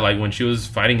agile, like when she was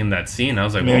fighting in that scene. I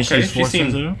was like, Maybe okay, she's force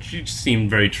sensitive? she seemed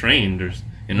very trained, or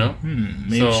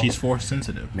Maybe So- she's force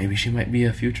sensitive. maybe she might be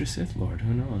a future Sith Lord.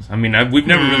 Who knows? I mean, we've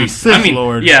never really. Sith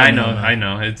Lord. Yeah, I I don't know, know. I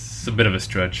know. It's a bit of a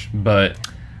stretch, but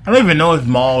I don't even know if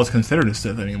Maul is considered a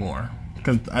Sith anymore.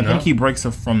 Because I No? think he breaks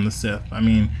up from the Sith.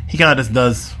 He kind of just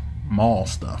does Maul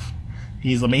stuff.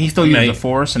 He still uses the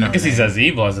Force and I guess everything. he's as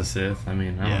evil as a Sith. I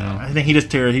mean, I don't know. I think he just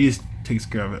takes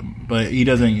care of it. But he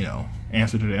doesn't,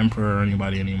 answer to the Emperor or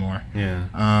anybody anymore.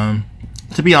 Yeah.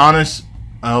 To be honest,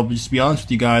 I'll just be honest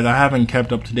with you guys, I haven't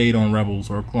kept up to date on Rebels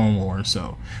or Clone Wars,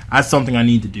 so that's something I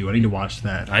need to do. I need to watch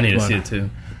that. I need to see it too.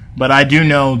 But I do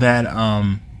know that,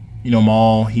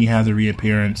 Maul, he has a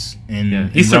reappearance in He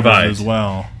Rebels survived. as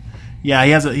well. Yeah,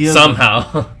 he has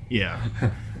Somehow. yeah,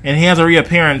 and he has a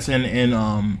reappearance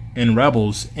in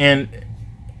Rebels, and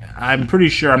I'm pretty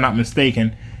sure I'm not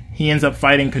mistaken. He ends up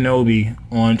fighting Kenobi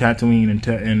on Tatooine,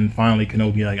 and finally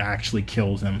Kenobi actually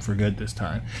kills him for good this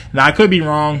time. Now I could be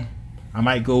wrong. I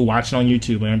might go watch it on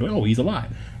YouTube and be like, oh, he's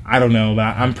alive. I don't know,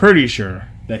 but I'm pretty sure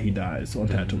that he dies on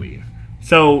Tatooine.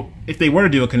 So if they were to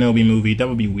do a Kenobi movie, that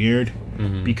would be weird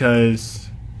because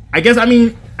I guess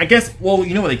well,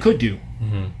 you know what they could do.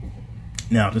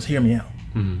 Now, just hear me out.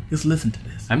 Just listen to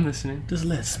this. I'm listening. Just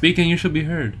listen. Speaking, you should be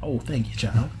heard. Oh, thank you,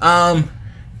 child.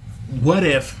 What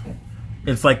if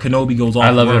it's like Kenobi goes off? I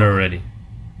love it world? already.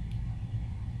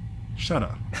 Shut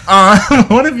up.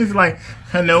 What if it's like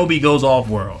Kenobi goes off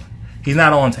world? He's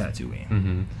not on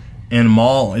Tatooine, and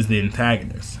Maul is the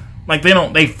antagonist. Like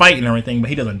they fight and everything, but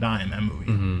he doesn't die in that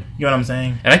movie. You know what I'm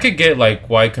saying? And I could get why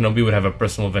Kenobi would have a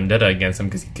personal vendetta against him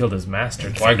because he killed his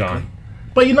master, Qui-Gon.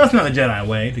 But it's not the Jedi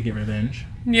way to get revenge.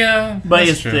 Yeah, But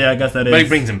that's it's true. I guess that is. But it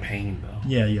brings him pain though.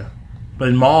 Yeah.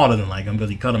 But Maul doesn't like him because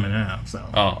he cut him in half. So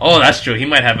Oh, that's true. He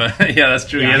might have a. Yeah, that's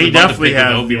true. yeah, he he has a definitely has.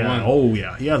 has. Obi-Wan. Yeah. Oh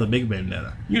yeah, he has a big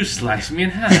vendetta. You sliced me in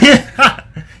half.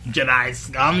 Jedi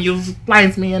scum, you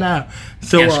slice me in half.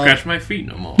 So Can't scratch my feet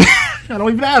no more. I don't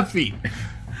even have feet.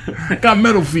 Got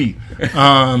metal feet.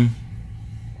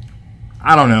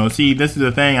 I don't know. See, this is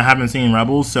the thing. I haven't seen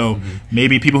Rebels, so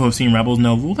maybe people who have seen Rebels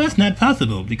know, well, that's not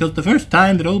possible because the first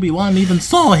time that Obi-Wan even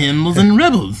saw him was in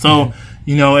Rebels. So,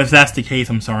 if that's the case,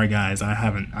 I'm sorry, guys. I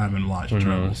haven't watched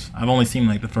Rebels. I've only seen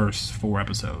the first 4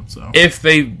 episodes. So, If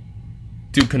they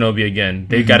do Kenobi again,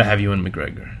 they've got to have Ewan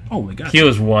McGregor. oh my god, He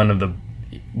was one of the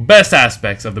best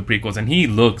aspects of the prequels, and he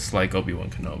looks like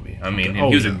Obi-Wan Kenobi. I mean, and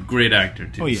he was a great actor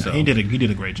too. oh yeah, so he did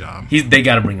a great job. they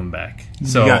got to bring him back.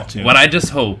 So got to. what I just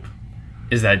hope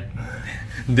is that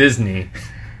Disney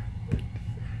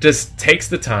just takes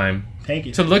the time Take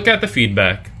it. to look at the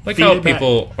feedback, like Feed how it back.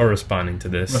 people are responding to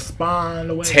this. Respond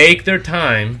away. Take their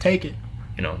time. Take it.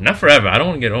 Not forever. I don't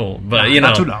want to get old, but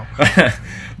Not too long.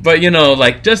 but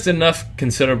just enough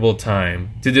considerable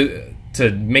time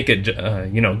to make it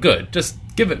good. Just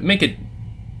make it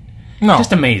No,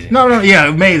 just amazing. No, yeah,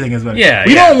 amazing is better. Yeah,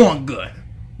 we yeah. don't want good.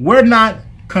 We're not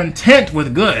content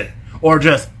with good or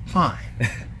just fine.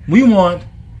 We want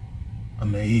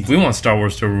amazing. We want Star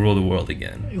Wars to rule the world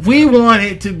again. We want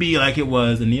it to be like it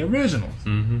was in the originals,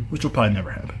 which will probably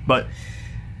never happen. But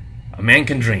A man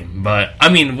can dream, but I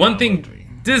mean, one thing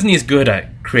Disney's good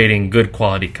at creating good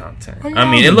quality content. Oh, I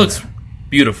mean, yeah. it looks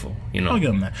beautiful. I'll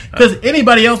give them that because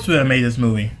anybody else would have made this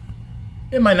movie,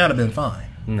 it might not have been fine.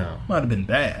 No, Might have been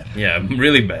bad. yeah,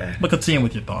 really bad. But continue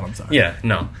with your thought. I'm sorry. Yeah,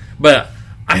 no, but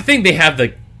I think they have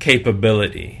the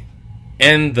capability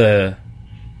and the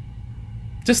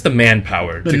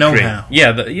manpower The to know-how. create.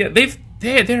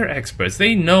 Yeah, they're experts.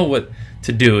 They know what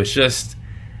to do. It's just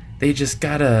they just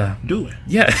gotta Do it.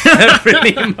 Yeah,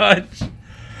 pretty much.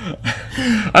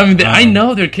 I mean, I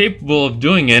know they're capable of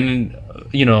doing it, and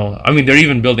I mean, they're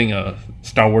even building a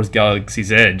Star Wars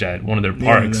Galaxy's Edge at one of their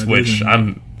parks, which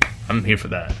I'm here for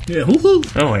that. Yeah,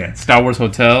 woohoo! Oh yeah, Star Wars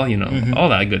Hotel, all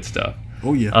that good stuff.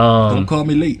 Oh yeah, don't call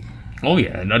me late. Oh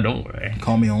yeah, no, don't worry.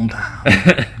 Call me on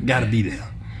time. Gotta be there.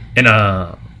 And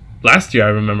last year I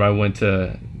remember I went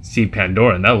to see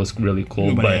Pandora, and that was really cool.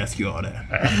 Nobody ask you all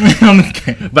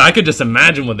that. But I could just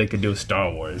imagine what they could do with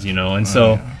Star Wars, and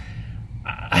so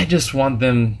I just want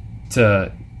them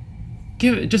to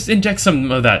just inject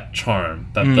some of that charm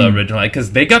that the original,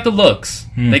 because they got the looks,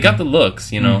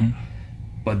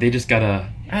 but they just gotta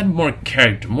add more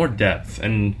character, more depth,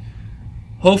 and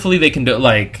hopefully they can do it.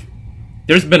 Like,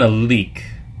 there's been a leak,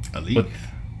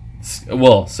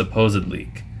 supposed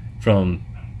leak from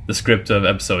the script of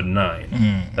Episode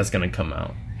 9 that's gonna come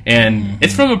out, and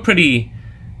it's from a pretty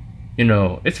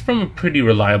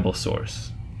reliable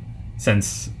source,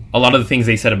 since a lot of the things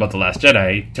they said about The Last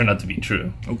Jedi turned out to be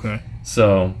true. Okay.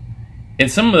 So, in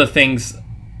some of the things,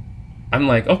 I'm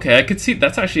like, okay, I could see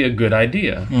that's actually a good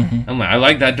idea. I'm like, I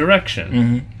like that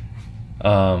direction.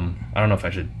 I don't know if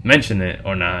I should mention it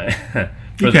or not.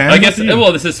 I guess.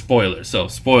 Well, this is spoilers, so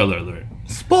spoiler alert.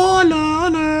 Spoiler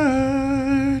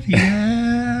alert!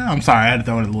 Yeah. I'm sorry, I had to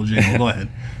throw in a little jingle. Go ahead.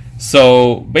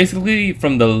 So basically,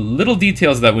 from the little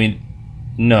details that we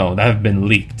know that have been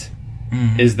leaked,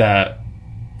 is that,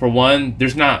 for one,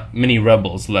 there's not many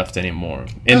rebels left anymore,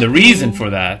 and the reason for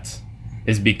that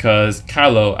is because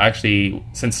Kylo actually,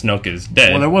 since Snoke is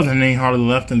dead. Well, there wasn't any hardly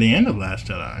left in the end of Last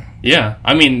Jedi. Yeah,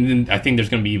 I mean, I think there's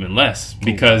going to be even less,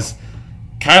 because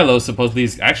Kylo supposedly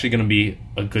is actually going to be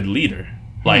a good leader,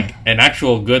 like an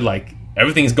actual good, like,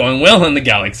 everything's going well in the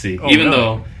galaxy, even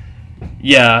though,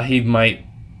 yeah, he might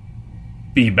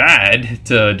be bad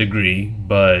to a degree,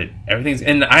 but everything's,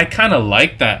 and I kind of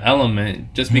like that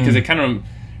element just because it kind of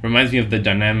reminds me of the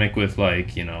dynamic with,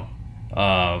 like,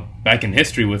 back in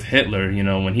history with Hitler,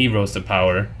 when he rose to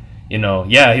power, he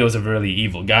was a really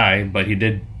evil guy, but he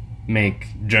did make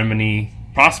Germany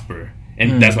prosper,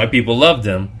 and that's why people loved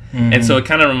him. And so it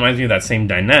kind of reminds me of that same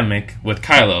dynamic with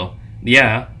Kylo.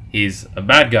 Yeah, he's a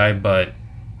bad guy, but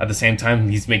at the same time,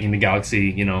 he's making the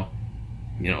galaxy,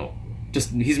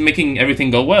 just he's making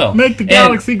everything go well. Make the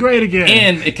galaxy great again.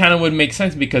 And it kind of would make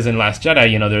sense because in Last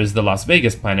Jedi, there's the Las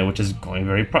Vegas planet, which is going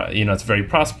very, it's very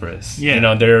prosperous.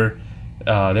 Yeah.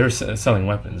 They're selling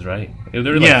weapons, right? They're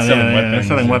selling weapons. They're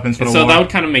selling weapons for the war. So that would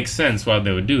kind of make sense why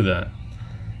they would do that.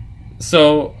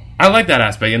 So I like that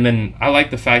aspect, and then I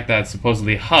like the fact that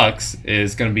supposedly Hux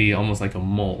is going to be almost like a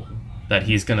mole, that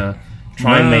he's going to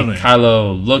try and make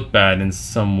Kylo look bad in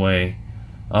some way.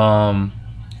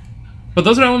 But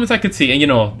those are elements I could see,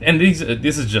 and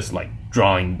this is just like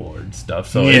drawing board stuff,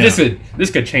 so this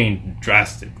could change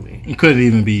drastically. It could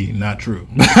even be not true.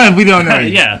 We don't know.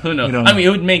 Yeah, who knows? I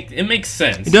mean, it makes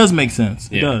sense. It does make sense.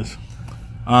 It does.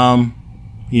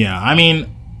 Yeah, I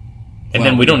mean, and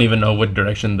then we don't even know what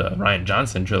direction the Rian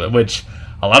Johnson trilogy, which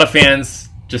a lot of fans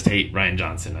just hate Rian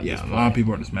Johnson. At this point. A lot of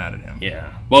people are just mad at him.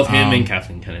 Yeah, both him and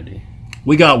Kathleen Kennedy.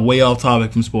 We got way off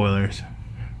topic from spoilers,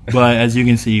 but as you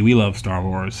can see, we love Star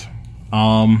Wars.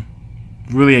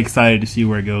 Really excited to see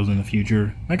where it goes in the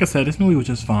future. Like I said, this movie was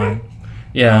just fine.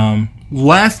 Yeah.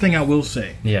 Last thing I will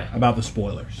say about the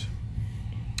spoilers.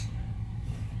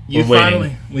 We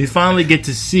finally get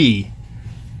to see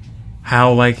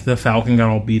how, like, the Falcon got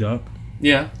all beat up.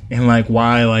 Yeah. And, like,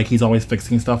 why, like, he's always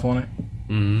fixing stuff on it.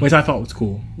 Which I thought was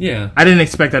cool. Yeah. I didn't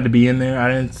expect that to be in there. I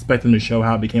didn't expect them to show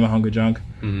how it became a hunk of junk.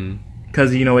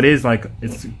 Because, it is, like,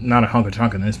 it's not a hunk of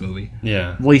junk in this movie.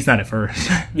 Yeah. At least not at first.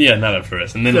 Yeah, not at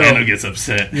first. And then Lando gets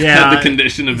upset at the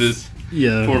condition of his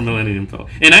poor Millennium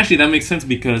Falcon. And actually, that makes sense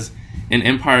because in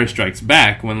Empire Strikes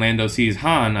Back, when Lando sees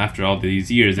Han after all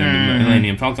these years in the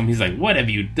Millennium Falcon, he's like, what have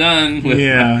you done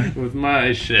with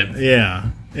my ship? Yeah.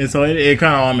 And so it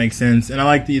kind of all makes sense. And I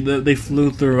like they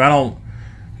flew through, I don't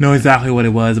know exactly what it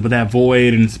was, but that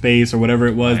void in space or whatever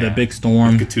it was, that big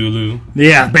storm. With Cthulhu.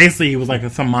 Yeah, basically he was like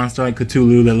some monster like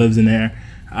Cthulhu that lives in there.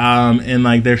 And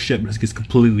like their ship just gets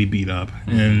completely beat up.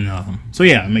 And so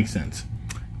yeah, it makes sense.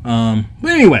 But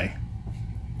anyway,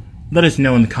 let us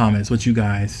know in the comments what you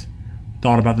guys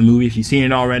thought about the movie. If you've seen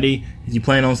it already, if you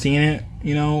plan on seeing it,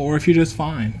 or if you're just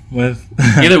fine with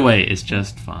either way, it's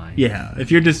just fine. Yeah,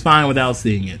 if you're just fine without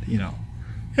seeing it, And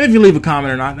if you leave a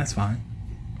comment or not, that's fine.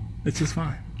 It's just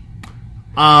fine.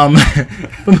 But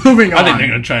moving on. I think they're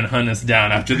gonna try and hunt us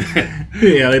down after that.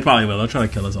 Yeah, they probably will. They'll try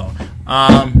to kill us all.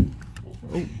 Oh,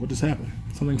 what just happened?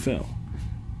 Something fell.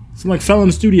 Something fell in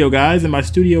the studio, guys. In my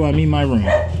studio, I mean my room.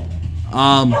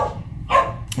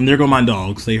 And there go my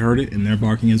dogs. They heard it, and they're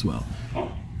barking as well.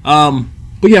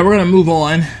 But yeah, we're going to move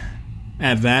on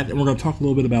at that, and we're going to talk a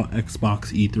little bit about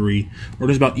Xbox E3, or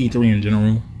just about E3 in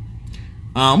general.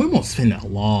 We won't spend a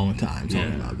long time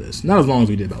talking about this. Not as long as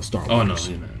we did about Star Wars.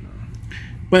 Oh, no.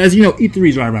 But as you know, E3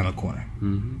 is right around the corner.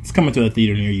 Mm-hmm. It's coming to a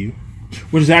theater near you,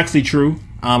 which is actually true.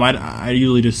 I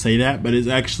usually just say that, but it's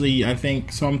actually, I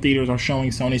think some theaters are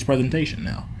showing Sony's presentation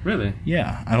now. Really?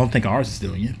 Yeah. I don't think ours is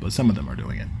doing it, but some of them are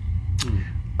doing it.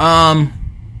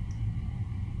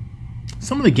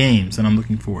 Some of the games that I'm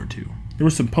looking forward to. There were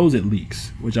supposed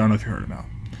leaks, which I don't know if you heard about.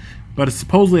 But it's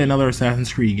supposedly another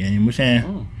Assassin's Creed game, which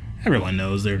everyone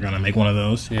knows they're going to make one of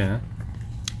those. Yeah.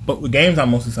 But the games I'm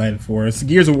most excited for is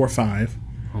Gears of War 5.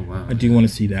 Oh, wow. I do want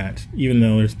to see that, even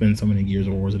though there's been so many Gears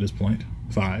of Wars at this point.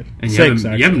 5. And 6,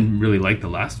 you haven't really liked the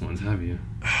last ones, have you?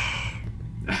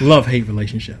 Love-hate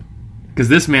relationship. Because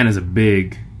this man is a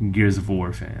big Gears of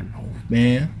War fan. Oh,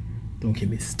 man. Don't get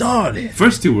me started.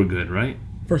 First 2 were good, right?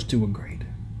 First 2 were great.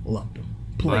 Loved them.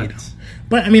 Played them.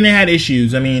 But, I mean, they had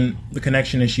issues. I mean, the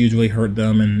connection issues really hurt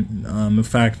them, and the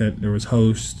fact that there was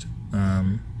host.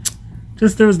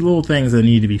 Just there was little things that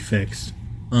needed to be fixed.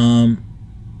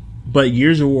 But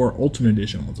Gears of War Ultimate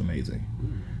Edition was amazing.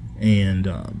 And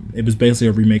it was basically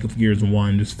a remake of Gears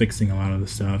 1, just fixing a lot of the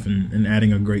stuff and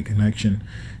adding a great connection.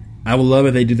 I would love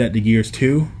if they did that to Gears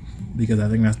 2, because I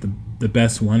think that's the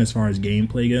best one as far as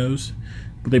gameplay goes.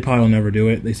 But they probably will never do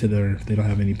it. They said they don't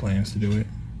have any plans to do it.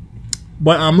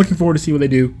 But I'm looking forward to see what they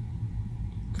do.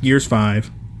 Gears 5.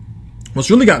 What's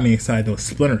really got me excited, though, is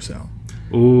Splinter Cell.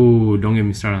 Ooh, don't get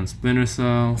me started on Splinter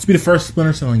Cell. This will be the first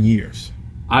Splinter Cell in years.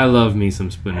 I love me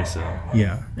some Splinter Cell.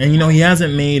 Yeah. And, he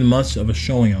hasn't made much of a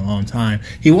showing in a long time.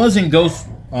 He was in Ghost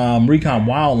Recon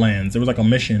Wildlands. There was, a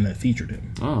mission that featured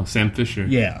him. Oh, Sam Fisher.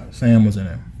 Yeah, Sam was in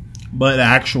it. But the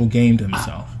actual game to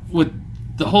himself. With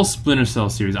the whole Splinter Cell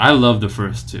series, I love the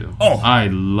first 2. Oh. I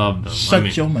love them.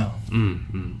 Shut your mouth.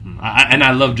 And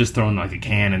I love just throwing, a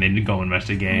can and then go and rush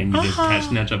the game. You just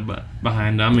snatch up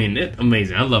behind. I mean, it's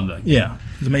amazing. I love that game. Yeah,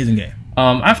 it's an amazing game.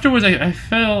 Afterwards, I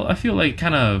feel like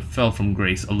kind of fell from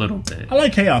grace a little bit. I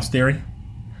like Chaos Theory,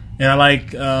 and I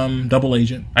like Double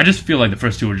Agent. I just feel like the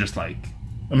first 2 were just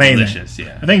amazing. Delicious.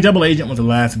 Yeah, I think Double Agent was the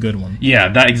last good one. Yeah,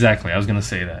 that exactly. I was gonna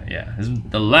say that. Yeah, it's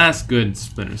the last good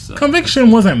Splinter Cell.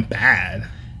 Conviction wasn't bad.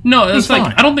 No, it's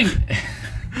fine. I don't think.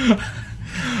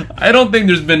 I don't think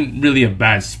there's been really a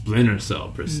bad Splinter Cell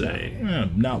per se.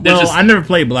 No. Well, I never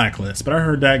played Blacklist, but I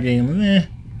heard that game.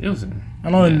 It was. I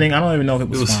don't even know if it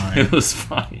was fine. It was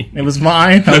fine. It was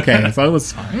fine. Okay, so it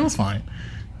was fine. It was fine.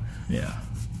 Yeah.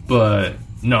 But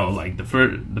no,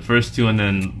 the first 2 and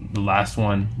then the last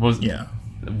one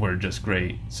were just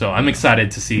great. So I'm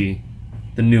excited to see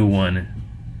the new one.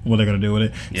 What they're gonna do with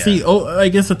it? Yeah. See, I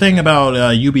guess the thing about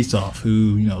Ubisoft,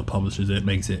 who publishes it,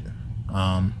 makes it.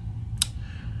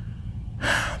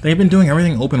 They've been doing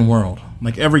everything open world,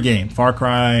 like every game: Far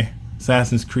Cry,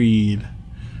 Assassin's Creed,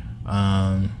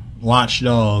 Watch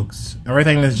Dogs,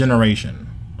 everything this generation,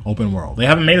 open world. They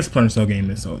haven't made a Splinter Cell game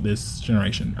this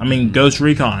generation. I mean, Ghost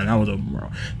Recon, that was open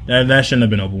world. That shouldn't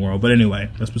have been open world, but anyway,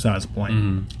 that's besides the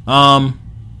point. I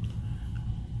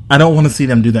don't want to see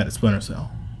them do that to Splinter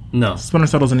Cell. No. Splinter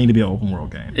Cell doesn't need to be an open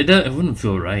world game. It wouldn't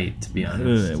feel right, to be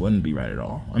honest. It wouldn't be right at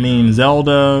all. I mean,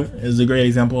 Zelda is a great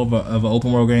example of an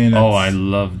open world game. I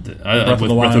loved it. Breath of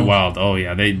the Wild. Oh,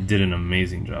 yeah, they did an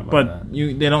amazing job on that. But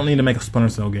they don't need to make a Splinter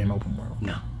Cell game open world.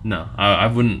 No. I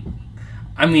wouldn't.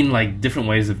 I mean, different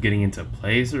ways of getting into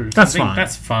place or something. That's fine.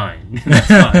 That's fine. That's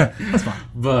fine. That's fine.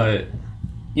 But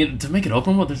to make it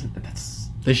open world,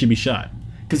 they should be shot.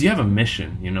 Because you have a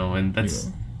mission, and that's...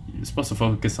 Yeah. You're supposed to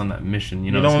focus on that mission,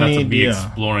 You don't it's not need to be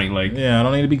exploring, I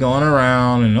don't need to be going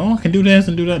around and, I can do this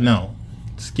and do that. No.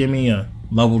 Just give me a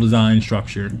level design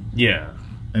structure. Yeah.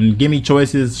 And give me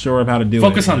choices, of how to do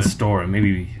Focus on story,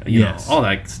 maybe, know, all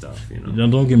that stuff,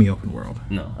 Don't give me open world.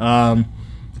 No.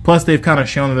 Plus, they've kind of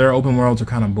shown that their open worlds are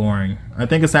kind of boring. I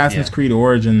think Assassin's Creed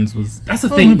Origins was... That's the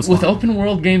thing. With open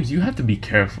world games, you have to be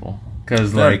careful.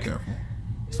 Because, very careful.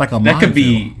 It's like a that could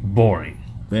be boring.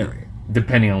 Very.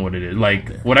 Depending on what it is.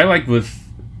 What I like with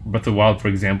Breath of the Wild, for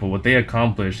example, what they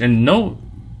accomplished, and no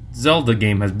Zelda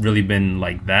game has really been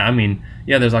like that. I mean,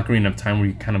 there's Ocarina of Time where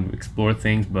you kind of explore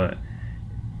things, but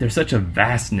there's such a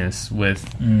vastness with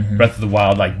Breath of the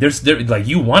Wild.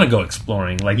 You want to go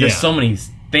exploring. There's so many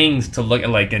things to look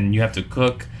at, and you have to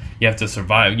cook, you have to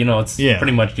survive. It's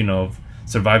pretty much,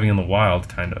 surviving in the wild,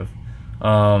 kind of.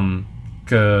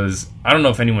 Because I don't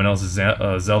know if anyone else is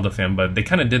a Zelda fan, but they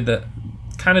kind of did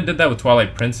that with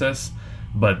Twilight Princess,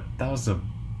 but that was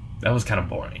kind of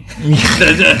boring.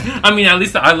 I mean, at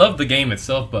least I love the game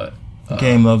itself, but the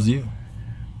game loves you.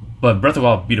 But Breath of the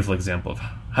Wild, beautiful example of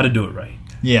how to do it right.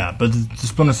 Yeah, but the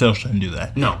Splinter Cell shouldn't do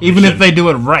that. No, even if they do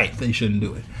it right, they shouldn't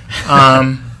do it.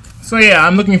 So yeah,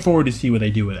 I'm looking forward to see what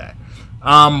they do with that.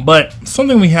 But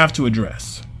something we have to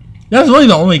address. That's really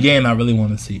the only game I really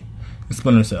want to see.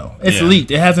 Splinter Cell. It's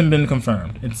leaked. It hasn't been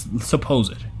confirmed. It's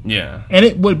supposed. Yeah. And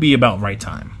it would be about right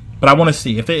time. But I want to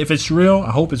see. If it's real,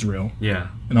 I hope it's real. Yeah.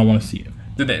 And I want to see it.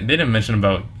 They didn't mention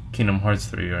about Kingdom Hearts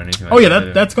 3 or anything like that. Oh, yeah,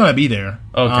 that. that's going to be there.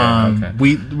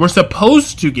 Okay. We're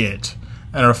supposed to get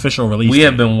an official release. We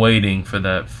have been waiting for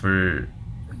that for...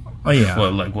 Oh,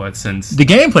 yeah. Since... The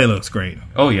gameplay looks great.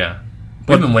 Oh, yeah.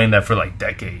 We've been waiting that for like a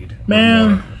decade.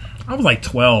 Man, I was like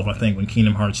 12, I think, when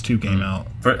Kingdom Hearts 2 came out.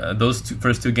 For those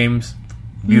first two games,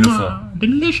 beautiful.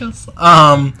 Delicious.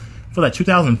 For that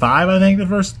 2005, I think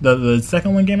the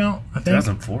second one came out. I think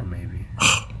 2004, maybe.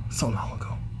 So long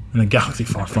ago, in a galaxy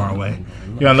far, far away.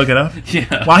 You gotta look it up.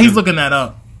 Yeah. While he's looking that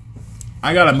up,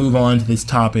 I gotta move on to this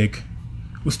topic.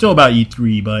 We're still about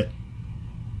E3, but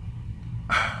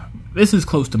this is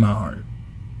close to my heart.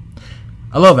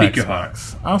 I love Speak Xbox. your heart.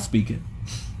 I'll speak it.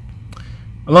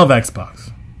 I love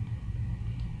Xbox.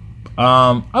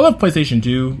 I love PlayStation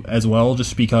 2 as well,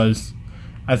 just because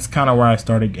that's kind of where I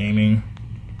started gaming.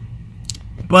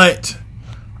 But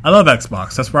I love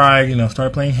Xbox. That's where I,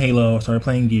 started playing Halo, started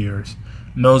playing Gears.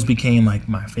 And those became like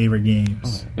my favorite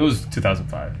games. It was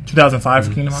 2005. 2005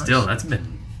 for Kingdom Hearts? Still, that's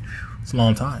been... It's a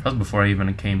long time. That was before I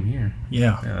even came here.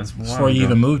 Yeah. That's before you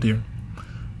even moved here.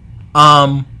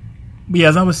 But yeah,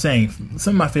 as I was saying,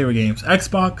 some of my favorite games.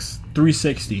 Xbox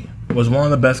 360 was one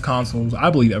of the best consoles I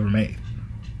believe ever made.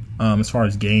 As far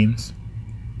as games,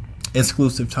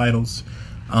 exclusive titles,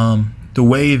 the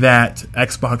way that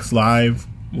Xbox Live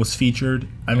was featured.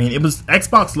 I mean,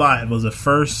 Xbox Live was the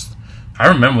first. I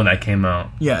remember when that came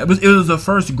out. Yeah, it was the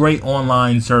first great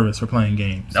online service for playing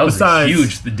games. That was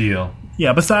huge deal.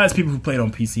 Yeah, besides people who played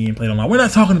on PC and played online. We're not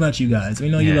talking about you guys. We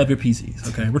know you love your PCs.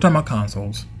 Okay, we're talking about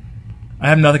consoles. I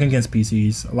have nothing against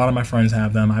PCs. A lot of my friends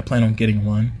have them. I plan on getting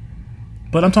one.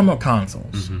 But I'm talking about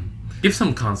consoles. Mm-hmm. Give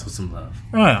some consoles some love.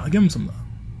 Oh, yeah, give them some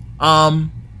love.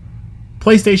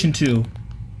 PlayStation 2,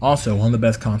 also one of the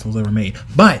best consoles ever made.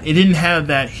 But it didn't have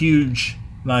that huge,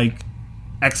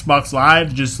 Xbox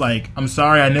Live. Just I'm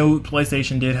sorry, I know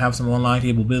PlayStation did have some online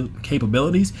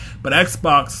capabilities. But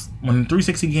Xbox, when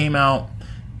 360 came out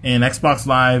and Xbox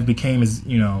Live became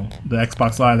the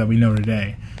Xbox Live that we know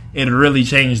today, it really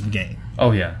changed the game.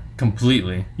 Oh, yeah.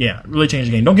 Completely. Yeah, really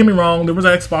changed the game. Don't get me wrong, there was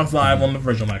an Xbox Live on the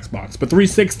original Xbox, but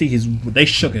 360 they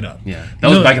shook it up. Yeah, that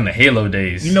was back in the Halo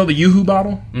days. You know the Yoo-hoo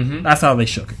bottle? Mm-hmm. That's how they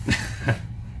shook it.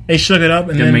 They shook it up,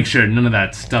 and gotta make sure none of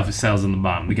that stuff sells on the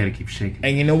bottom. We gotta keep shaking.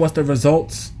 And you know what's the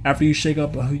results after you shake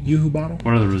up a Yoo-hoo bottle?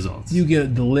 What are the results? You get a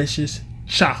delicious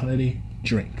chocolatey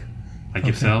drink. Like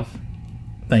yourself?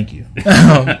 Thank you.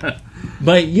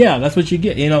 But yeah, that's what you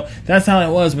get. That's how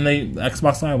it was when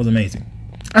Xbox Live was amazing.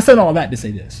 I said all that to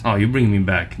say this. Oh, you're bringing me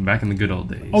back in the good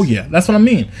old days. Oh, yeah. That's what I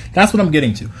mean. That's what I'm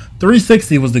getting to.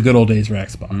 360 was the good old days for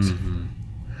Xbox. Mm-hmm.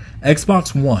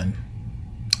 Xbox One,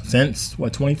 since,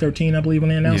 2013, I believe, when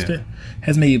they announced it,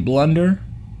 has made blunder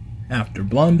after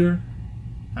blunder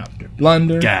after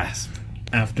blunder. Gasp.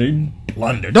 After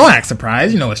blunder. Don't act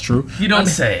surprised. You know it's true. You don't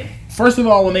say. First of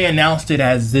all, when they announced it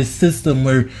as this system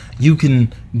where you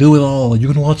can do it all, you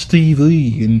can watch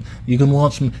TV, and you can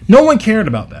watch... No one cared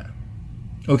about that.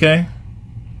 Okay?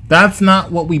 That's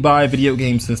not what we buy video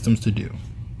game systems to do.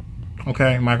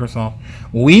 Okay, Microsoft?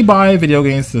 We buy video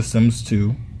game systems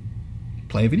to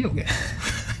play video games.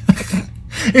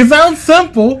 It sounds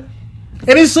simple, and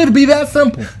it should be that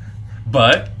simple.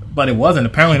 But it wasn't.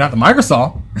 Apparently not to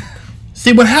Microsoft.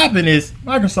 See, what happened is,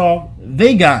 Microsoft,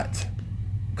 they got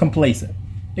complacent.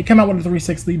 They came out with a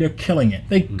 360, they're killing it.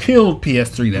 They killed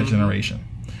PS3 that generation.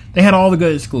 They had all the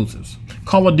good exclusives.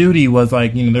 Call of Duty was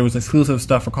there was exclusive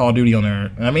stuff for Call of Duty on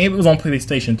there. I mean, it was on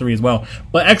PlayStation 3 as well.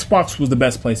 But Xbox was the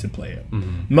best place to play it.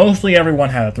 Mm-hmm. Mostly everyone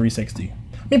had a 360. I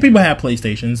mean, people had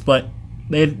PlayStations, but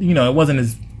it wasn't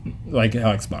as like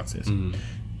how Xbox is. Mm-hmm.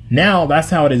 Now,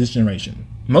 that's how it is this generation.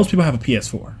 Most people have a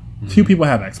PS4. Mm-hmm. Few people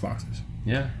have Xboxes.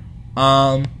 Yeah.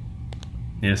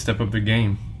 Step up their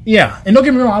game. Yeah, and don't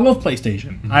get me wrong, I love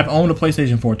PlayStation. Mm-hmm. I've owned a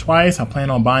PlayStation 4 twice. I plan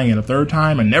on buying it a third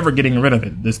time and never getting rid of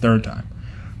it this third time.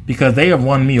 Because they have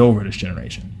won me over this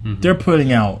generation. Mm-hmm. They're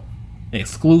putting out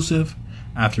exclusive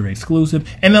after exclusive.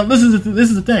 And now this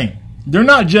is the thing. They're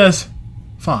not just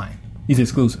fine, these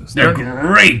exclusives. They're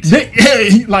great.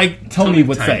 Like Tony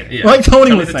would say. Yeah. Like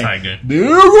Tony would say. Tiger.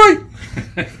 They're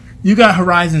great. You got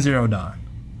Horizon Zero Dawn.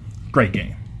 Great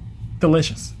game.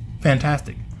 Delicious.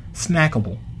 Fantastic.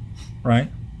 Snackable. Right?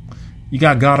 You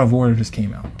got God of War that just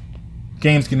came out.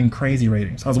 Game's getting crazy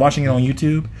ratings. I was watching it on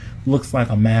YouTube. Looks like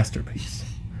a masterpiece.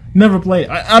 Never played.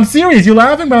 I'm serious. You're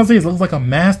laughing, but I'm serious. It looks like a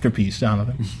masterpiece,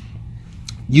 Jonathan.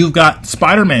 You've got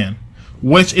Spider-Man,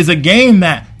 which is a game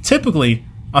that typically...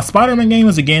 A Spider-Man game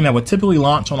is a game that would typically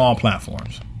launch on all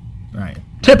platforms. Right.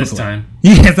 Typically. This time.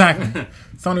 Yeah, exactly.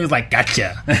 Sony was like,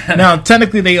 gotcha. Now,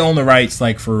 technically, they own the rights,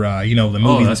 like, for, the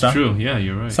movies and stuff. Oh, that's true. Yeah,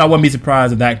 you're right. So I wouldn't be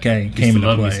surprised if that came into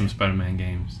love play. me some Spider-Man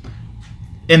games.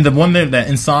 And the one that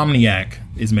Insomniac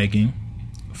is making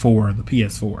for the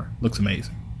PS4 looks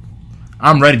amazing.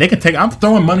 I'm ready. I'm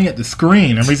throwing money at the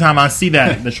screen every time I see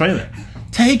the trailer.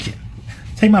 Take it.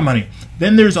 Take my money.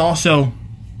 Then there's also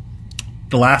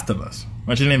The Last of Us,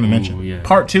 which I didn't even mention. Yeah.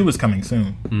 Part 2 is coming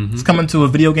soon. Mm-hmm. It's coming to a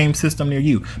video game system near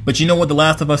you. But you know what The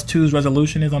Last of Us 2's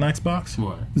resolution is on Xbox?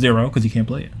 What? 0, because you can't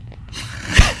play it.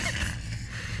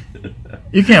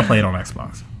 You can't play it on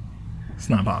Xbox. It's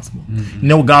not possible. Mm-hmm. You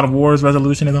know what God of War's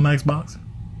resolution is on Xbox?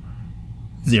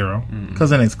 0,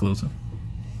 because it's exclusive.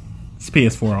 It's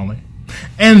PS4 only.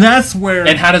 And that's where...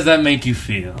 And how does that make you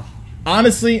feel?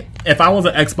 Honestly, if I was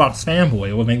an Xbox fanboy,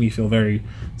 it would make me feel very...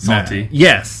 Salty? mad.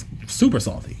 Yes. Super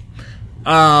salty.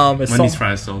 Wendy's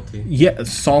fries salty. Yeah,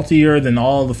 saltier than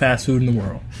all the fast food in the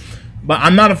world. But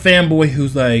I'm not a fanboy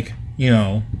who's like,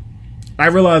 I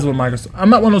realize what Microsoft... I'm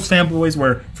not one of those fanboys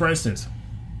where, for instance,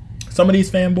 some of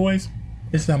these fanboys,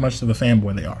 this is how much of a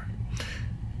fanboy they are.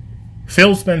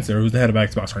 Phil Spencer, who's the head of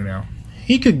Xbox right now,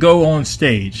 he could go on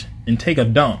stage and take a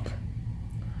dump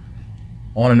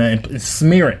on and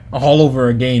smear it all over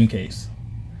a game case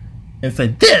and say,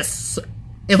 "This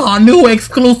is our new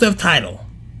exclusive title."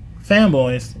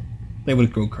 Fanboys, they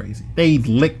would go crazy. They'd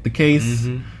lick the case.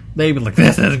 Mm-hmm. They'd be like,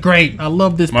 "This is great. I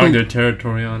love this." Mark their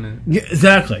territory on it. Yeah,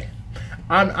 exactly.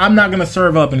 I'm not going to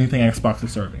serve up anything Xbox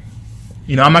is serving.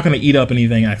 I'm not going to eat up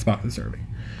anything Xbox is serving.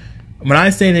 When I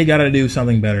say they got to do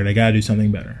something better, they got to do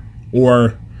something better,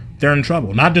 or they're in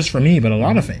trouble. Not just for me, but a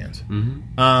lot of fans.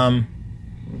 Mm-hmm.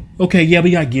 Okay, yeah,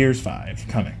 we got Gears 5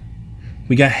 coming.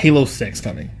 We got Halo 6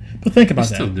 coming. But think about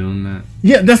that. Still doing that.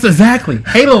 Yeah, that's exactly.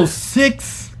 Halo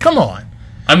 6? Come on.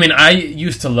 I mean, I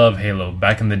used to love Halo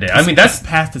back in the day. I mean, that's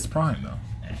past its prime, though.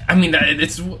 I mean,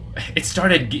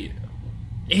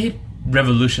 it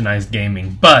revolutionized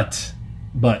gaming, but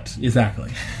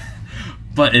exactly.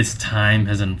 But its time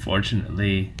has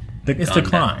unfortunately... It's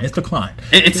declined. It's declined.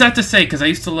 It's sad to say because I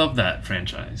used to love that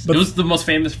franchise. It was the most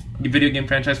famous video game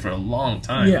franchise for a long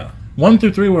time. Yeah, 1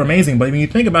 through 3 were amazing, but when you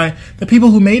think about it, the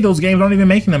people who made those games aren't even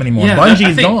making them anymore. Yeah,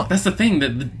 Bungie's gone. That's the thing.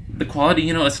 The quality,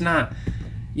 it's not.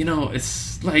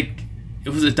 It's like it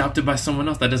was adopted by someone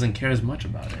else that doesn't care as much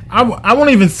about it. I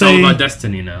won't even say it's all about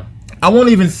Destiny now. I won't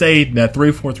even say that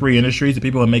 343 Industries, the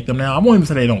people that make them now, I won't even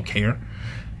say they don't care.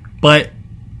 But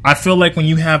I feel like when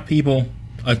you have people,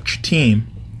 a team.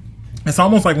 It's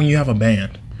almost like when you have a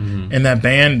band, and that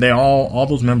band, all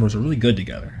those members are really good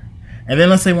together. And then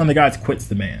let's say one of the guys quits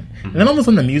the band, and then all of a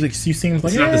sudden the music seems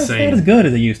like it's not as good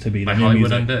as it used to be. Like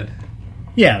Hollywood Undead.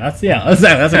 Yeah, that's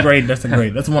a great.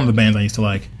 That's one of the bands I used to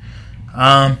like.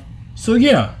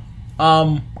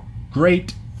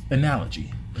 Great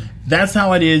analogy. That's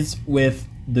how it is with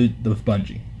the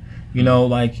Bungie.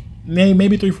 Like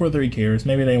maybe 343 cares.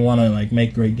 Maybe they want to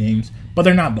make great games, but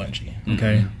they're not Bungie.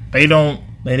 Okay,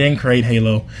 They didn't create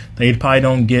Halo. They probably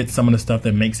don't get some of the stuff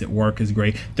that makes it work as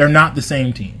great. They're not the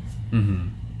same team. Mm-hmm.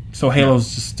 So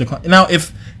Halo's just decline. Now,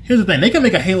 here's the thing. They can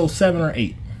make a Halo 7 or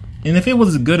 8. And if it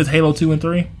was as good as Halo 2 and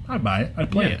 3, I'd buy it. I'd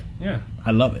play it. Yeah.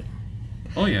 I love it.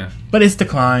 Oh, yeah. But it's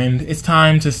declined. It's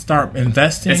time to start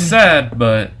investing. It's sad,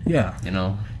 but, yeah.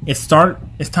 It's time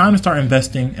to start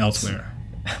investing elsewhere.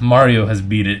 Mario has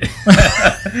beat it.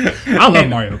 I love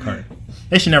Mario Kart.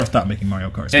 They should never stop making Mario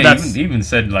Karts. Yeah, even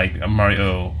said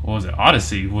Mario, what was it?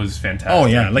 Odyssey was fantastic. Oh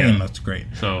yeah, Legend looks great.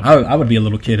 So I would be a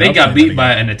little kid. They got beat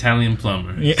by an Italian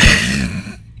plumber. Yeah.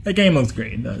 That game looks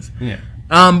great. It does. Yeah.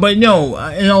 But no,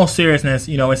 in all seriousness,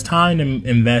 it's time to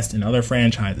invest in other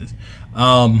franchises.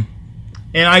 And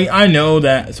I know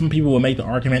that some people will make the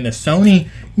argument that Sony,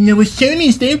 with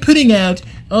Sony's, they're putting out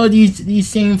all these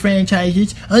same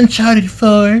franchises. Uncharted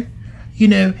 4.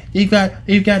 They've got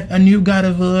a new God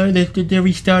of War. They're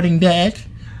restarting that.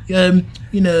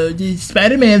 The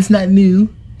Spider-Man's not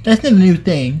new. That's not a new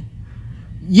thing.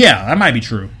 Yeah, that might be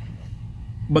true,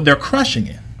 but they're crushing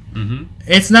it. Mm-hmm.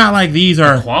 It's not like these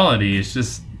are the quality. It's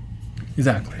just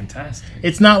exactly fantastic.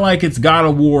 It's not like it's God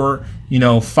of War,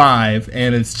 5,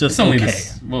 and it's just only okay.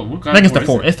 I think it's the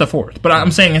fourth. It's the fourth, but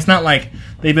I'm saying it's not like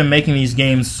they've been making these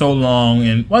games so long.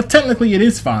 And technically it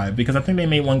is 5 because I think they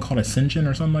made one called Ascension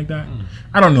or something like that.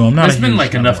 I don't know. I'm not. There's been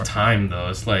enough time though.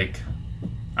 It's I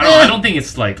don't think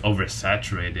it's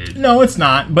oversaturated. No, it's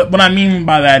not. But what I mean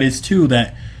by that is too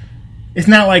that it's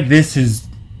not like this is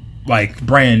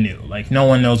brand new. No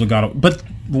one knows what God of War. But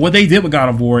what they did with God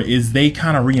of War is they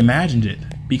kind of reimagined it,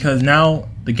 because now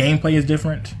the gameplay is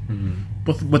different,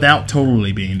 but without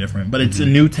totally being different. But it's a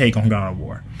new take on God of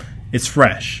War. It's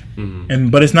fresh,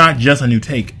 but it's not just a new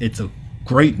take. It's a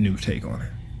great new take on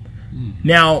it.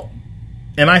 Now,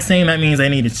 am I saying that means I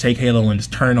need to take Halo and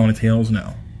just turn it on its heels?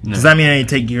 No. Does that mean I need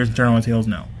to take Gears and turn it on its heels?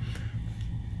 No.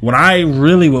 What I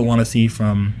really would want to see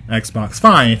from Xbox,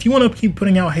 fine, if you want to keep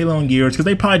putting out Halo and Gears, because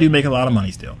they probably do make a lot of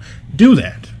money still, do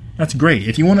that. That's great.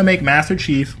 If you want to make Master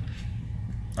Chief...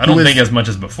 I don't think as much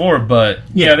as before, but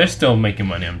yeah, they're still making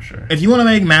money, I'm sure. If you want to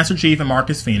make Master Chief and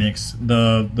Marcus Phoenix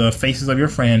the faces of your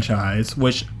franchise,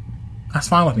 which, that's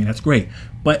fine with me, that's great.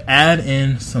 But add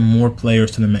in some more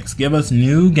players to the mix. Give us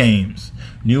new games,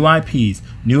 new IPs,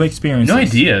 new experiences. No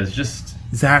ideas, just...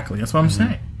 Exactly, that's what I'm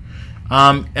saying.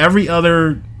 Every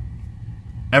other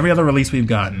release we've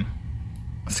gotten,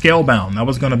 Scalebound, that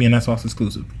was going to be an Xbox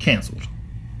exclusive, canceled.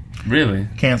 Really?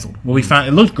 Canceled. What we found,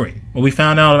 it looked great. What we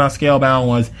found out about Scalebound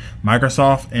was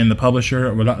Microsoft and the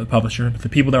publisher, well, not the publisher, but the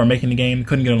people that were making the game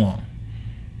couldn't get along.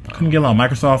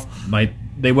 Microsoft, like,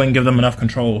 they wouldn't give them enough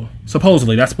control.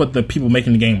 Supposedly, that's what the people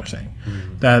making the game were saying.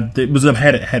 That it was a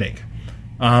headache.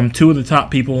 Two of the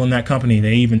top people in that company,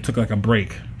 they even took like a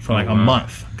break for like a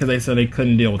month because they said they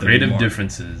couldn't deal with it anymore. Creative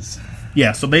differences.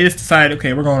 Yeah, so they just decided,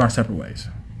 okay, we're going our separate ways.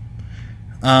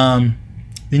 Then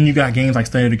you got games like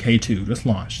State of Decay 2 just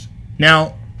launched.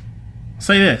 Now,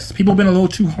 say this. People have been a little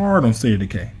too hard on State of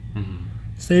Decay.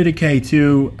 State of Decay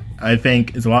 2, I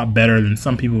think, is a lot better than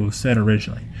some people have said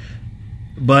originally.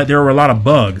 But there were a lot of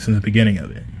bugs in the beginning of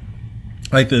it.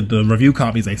 Like the review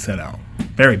copies they set out.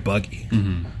 Very buggy.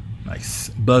 Like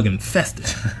bug infested.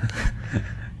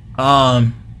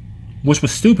 Which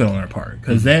was stupid on their part.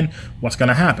 Because then, what's going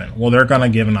to happen? Well, they're going to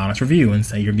give an honest review and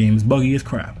say your game is buggy as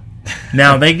crap.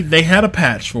 Now, they had a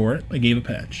patch for it. They gave a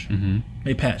patch.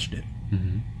 They patched it.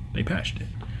 They patched it.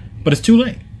 But it's too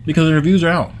late because the reviews are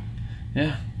out.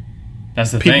 Yeah.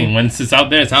 That's the thing. Once it's out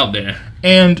there, it's out there.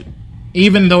 And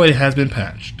even though it has been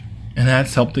patched and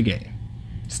that's helped the game,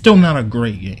 it's still not a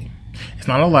great game. It's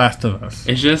not a Last of Us.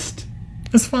 It's just...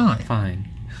 It's fine. Fine.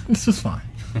 It's just fine.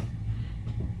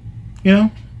 You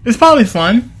know? It's probably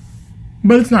fun,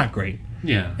 but it's not great.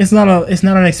 Yeah. It's not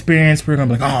an experience where you're going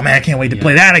to be like, oh man, I can't wait to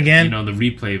play that again. You know, the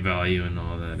replay value and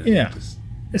all that. Yeah.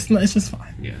 It's just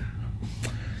fine. Yeah.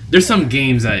 There's some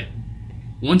games that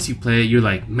once you play it, you're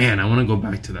like, man, I want to go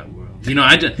back to that world. You know,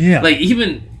 like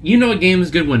even, you know, a game is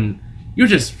good when you're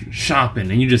just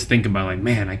shopping and you just think about like,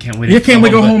 man, I can't wait to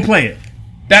go home and play it.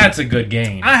 That's a good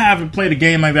game. I haven't played a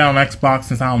game like that on Xbox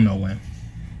since I don't know when.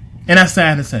 And that's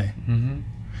sad to say.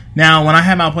 Now, when I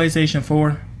had my PlayStation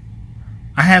 4,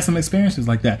 I had some experiences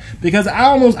like that. Because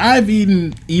I've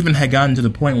even had gotten to the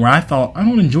point where I thought, I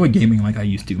don't enjoy gaming like I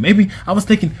used to. Maybe I was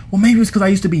thinking, well, maybe it's because I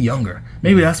used to be younger.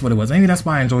 Maybe that's what it was. Maybe that's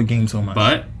why I enjoy games so much.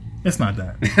 But it's not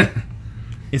that.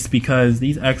 It's because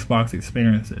these Xbox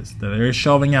experiences that they're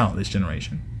shelving out this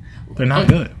generation, they're not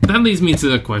good. That leads me to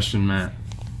the question, Matt.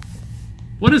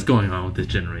 What is going on with this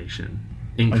generation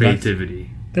in creativity?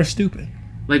 They're stupid.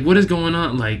 Like, what is going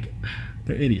on? Like,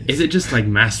 they're idiots. Is it just like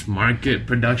mass market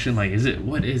production? Like,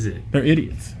 what is it? They're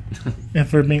idiots. And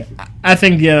for me, I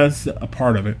think, yeah, that's a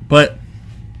part of it. But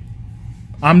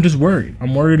I'm just worried.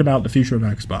 I'm worried about the future of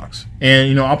Xbox. And,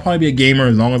 you know, I'll probably be a gamer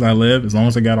as long as I live, as long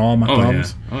as I got all my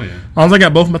thumbs. Yeah. Oh, yeah. As long as I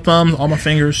got both my thumbs, all my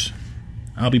fingers,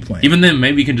 I'll be playing. Even then,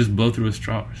 maybe you can just blow through a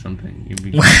straw or something.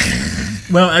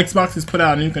 Well, Xbox has put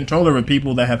out a new controller with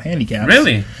people that have handicaps.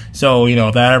 Really? So, you know,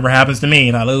 if that ever happens to me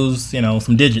and I lose, you know,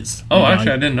 some digits. Oh,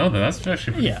 actually, I didn't know that. That's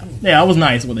actually pretty cool. Yeah, that was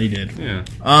nice what they did. Yeah.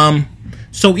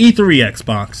 So E3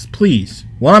 Xbox, please,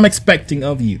 what I'm expecting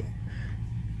of you,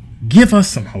 give us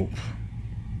some hope.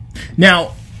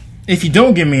 Now, if you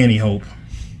don't give me any hope,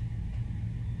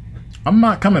 I'm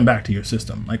not coming back to your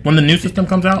system. Like, when the new system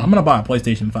comes out, I'm going to buy a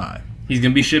PlayStation 5. He's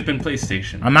going to be shipping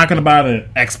PlayStation. I'm not going to buy the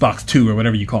Xbox 2 or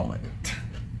whatever you call it.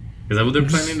 Is that what they're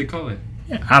planning to call it?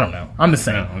 Yeah, I don't know. I'm just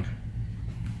saying. Oh, okay.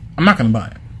 I'm not going to buy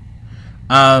it.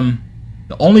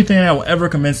 The only thing that will ever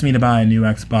convince me to buy a new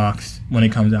Xbox when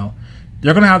it comes out,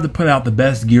 they're going to have to put out the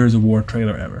best Gears of War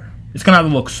trailer ever. It's going to have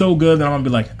to look so good that I'm going to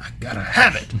be like, I got to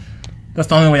have it. That's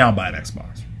the only way I'll buy an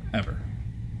Xbox, ever.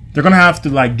 They're going to have to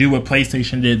like do what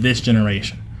PlayStation did this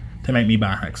generation to make me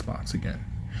buy an Xbox again.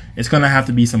 It's going to have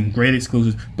to be some great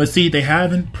exclusives. But see, they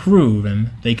haven't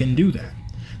proven they can do that.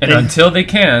 And until they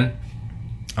can,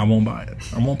 I won't buy it.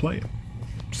 I won't play it.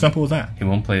 Simple as that. He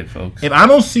won't play it, folks. If I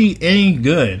don't see any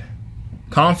good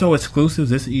console exclusives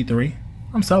this E3,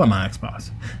 I'm selling my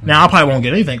Xbox. Now, I probably won't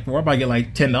get anything for it. I'll probably get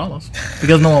like $10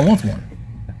 because no one wants one.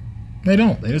 They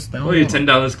don't. They don't. Well, you're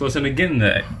 $10 closer to getting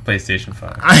the PlayStation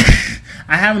 5.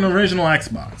 I have an original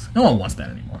Xbox. No one wants that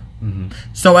anymore. Mm-hmm.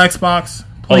 So Xbox,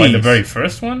 please. Oh, like the very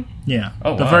first one? Yeah.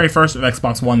 Oh, the wow. very first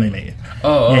Xbox One they made.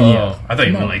 Oh. I thought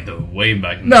you meant like the way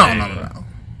back in the No. day.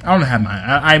 I don't have mine.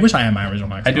 I wish I had my original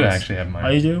Xbox. I do actually have mine. Oh,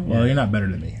 you do? Well, yeah. you're not better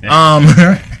than me.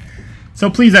 Yeah. So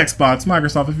please, Xbox,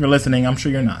 Microsoft, if you're listening, I'm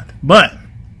sure you're not. But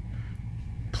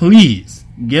please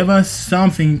give us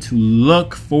something to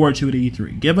look forward to at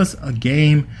E3. Give us a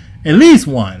game, at least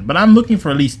one. But I'm looking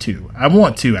for at least two. I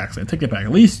want two, actually. I take it back.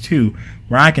 At least two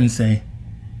where I can say,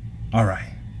 all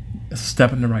right, it's a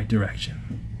step in the right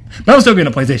direction. But I'm still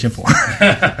getting a PlayStation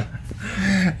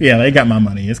 4. Yeah, they got my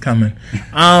money. It's coming.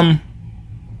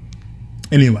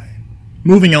 Anyway,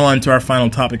 moving on to our final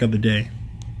topic of the day.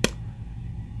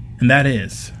 And that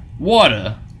is...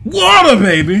 Water,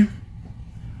 baby!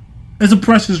 It's a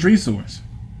precious resource.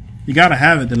 You gotta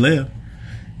have it to live.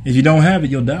 If you don't have it,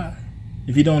 you'll die.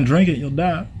 If you don't drink it, you'll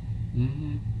die.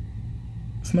 Mm-hmm.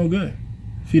 It's no good.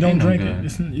 If you don't drink it,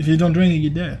 if you don't drink it,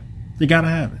 you're dead. You gotta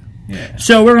have it. Yeah.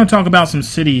 So we're gonna talk about some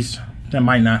cities that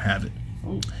might not have it.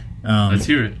 Let's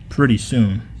hear it. Pretty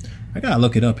soon. I gotta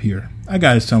look it up here. I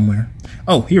got it somewhere.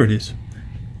 Oh, here it is.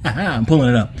 I'm pulling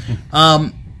it up.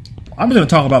 I'm going to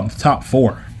talk about the top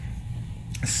 4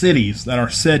 cities that are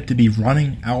said to be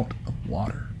running out of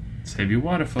water. Save your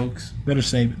water, folks. Better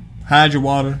save it. Hide your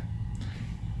water.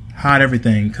 Hide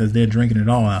everything because they're drinking it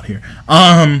all out here.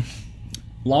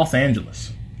 Los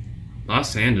Angeles.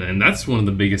 Los Angeles, and that's one of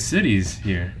the biggest cities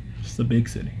here. It's a big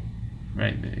city.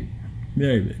 Right, big.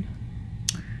 Very big.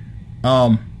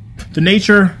 The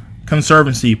Nature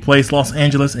Conservancy placed Los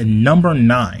Angeles at number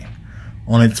 9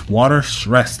 on its water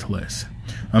stressed list.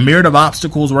 A myriad of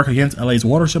obstacles work against LA's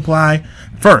water supply.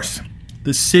 First,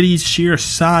 the city's sheer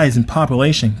size and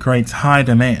population creates high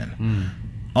demand.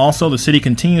 Also, the city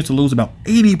continues to lose about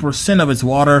 80% of its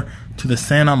water to the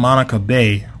Santa Monica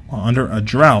Bay while under a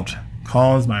drought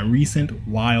caused by recent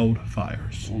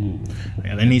wildfires.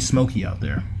 Yeah, they need Smokey out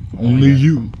there. Only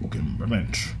you can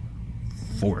prevent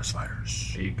forest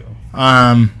fires. There you go.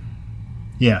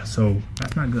 Yeah, so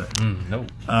that's not good. No.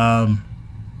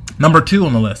 Number 2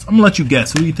 on the list. I'm gonna let you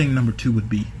guess. Who do you think number 2 would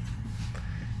be?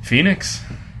 Phoenix?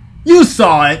 You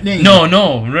saw it, didn't you?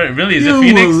 No. Really? Is it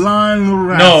Phoenix? You were lying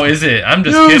around. No, is it? I'm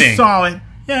just kidding. You saw it.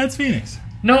 Yeah, it's Phoenix.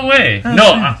 No way. That's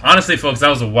No, Phoenix. honestly, folks, that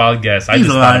was a wild guess. He's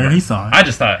a liar. He saw it. I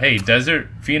just thought, hey, desert,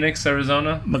 Phoenix,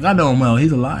 Arizona. Look, I know him well.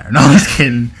 He's a liar. No, I'm just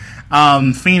kidding.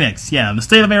 Phoenix, yeah. The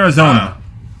state of Arizona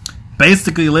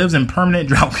basically lives in permanent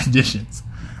drought conditions.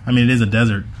 I mean, it is a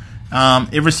desert.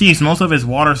 It receives most of its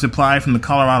water supply from the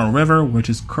Colorado River, which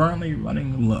is currently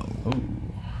running low. Ooh.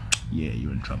 Yeah,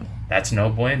 you're in trouble. That's no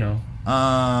bueno.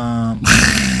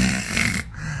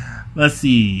 Let's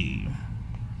see.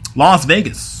 Las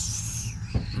Vegas.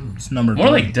 It's number 3.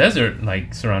 More like desert,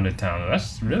 like surrounded town.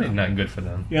 That's really not good for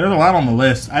them. Yeah, there's a lot on the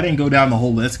list. I didn't go down the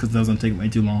whole list because it doesn't take way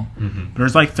too long. But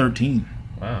there's like 13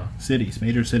 Wow. cities,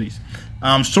 major cities.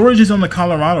 Storage is on the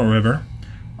Colorado River.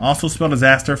 Also spell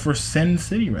disaster for Sin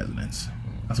City residents.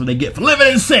 That's what they get for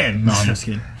living in sin. No, I'm just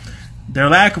kidding. Their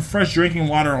lack of fresh drinking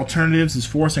water alternatives is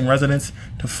forcing residents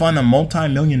to fund a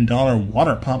multi-million-dollar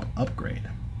water pump upgrade.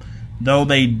 Though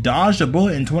they dodged a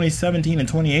bullet in 2017 and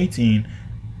 2018,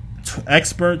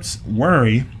 experts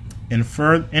worry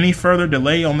any further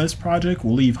delay on this project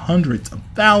will leave hundreds of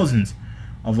thousands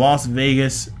of Las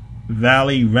Vegas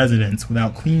Valley residents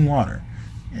without clean water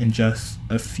in just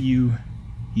a few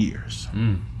years.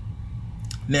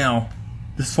 Now,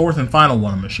 this 4th and final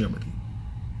one I'm going to share with you.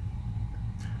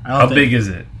 How big is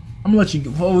it? I'm gonna let you.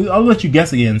 Well, I'll let you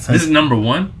guess again. This is number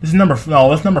 1? This is number.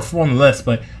 No, that's number 4 on the list.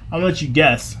 But I'll let you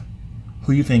guess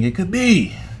who you think it could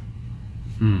be.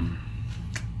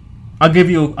 I'll give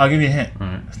you a hint. All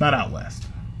right. It's not out west.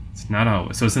 It's not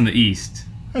out. So it's in the east.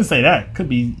 I didn't say that. It could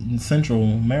be in Central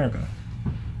America.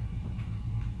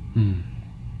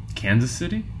 Kansas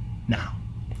City? No.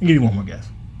 I'll give you one more guess.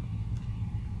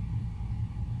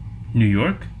 New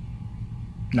York?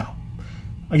 No.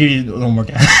 I'll give you one more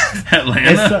guess.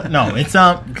 Atlanta? It's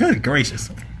good gracious.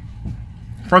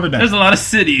 Further down. There's a lot of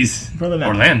cities. Further down.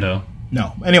 Orlando.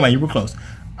 No. Anyway, you were close.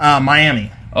 Miami.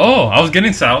 Oh, I was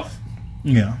getting south.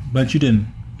 Yeah, but you didn't.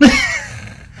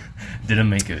 Didn't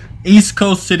make it. East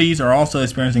Coast cities are also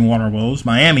experiencing water woes.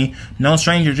 Miami, no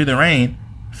stranger to the rain,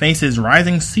 faces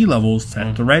rising sea levels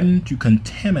that threaten to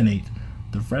contaminate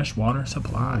the freshwater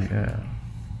supply.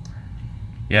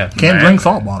 Yeah. Can't drink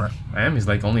salt water. Miami's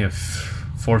like only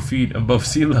 4 feet above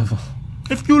sea level.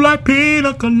 If you like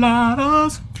pina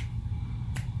coladas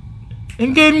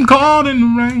and getting caught in the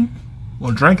rain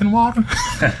or drinking water,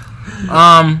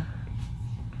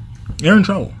 you're in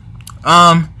trouble.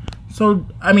 So,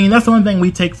 I mean, that's the one thing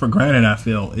we take for granted, I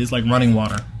feel, is like running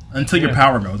water. Until your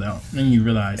power goes out. Then you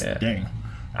realize, dang.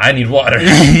 I need water.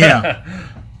 Yeah.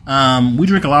 We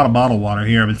drink a lot of bottled water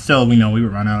here, but still, we know we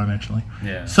would run out eventually.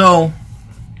 Yeah. So,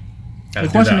 the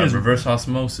question is reverse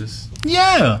osmosis.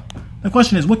 Yeah. The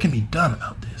question is, what can be done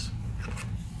about this?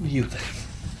 What do you think?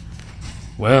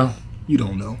 Well, you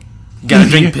don't know. You gotta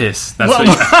drink piss. That's what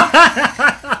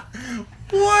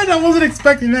What? I wasn't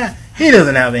expecting that. He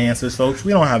doesn't have the answers, folks.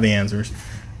 We don't have the answers.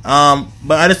 But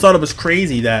I just thought it was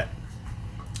crazy that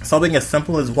something as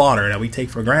simple as water that we take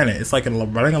for granted, it's like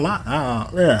running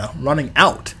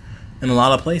out in a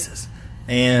lot of places.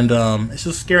 And it's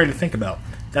just scary to think about.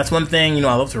 That's one thing,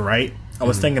 I love to write. I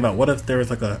was thinking about what if there was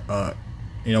like what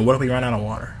if we run out of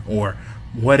water? Or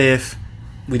what if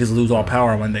we just lose all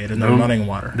power one day? There's no running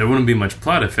water. There wouldn't be much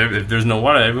plot if there's no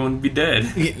water. Everyone would be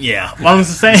dead. Yeah. Well, I was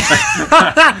saying,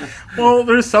 well,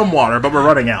 there's some water, but we're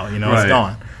running out. It's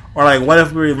gone. Or like, what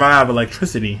if we run out of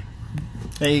electricity?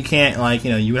 Then you can't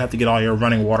you would have to get all your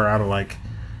running water out of like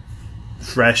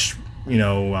fresh,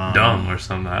 dung or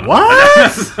something.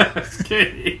 What?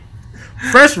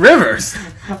 Fresh rivers.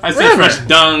 I said fresh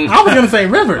dung. I was gonna say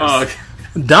rivers. Oh, okay.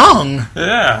 Dung.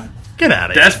 Yeah. Get out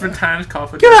of here. Desperate times call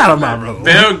for Get out of my room.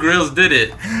 Bear Grylls did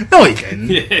it. No, he didn't.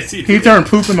 Yes, he did. He turned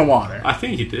poop into water. I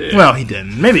think he did. Well, he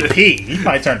didn't. Maybe pee. He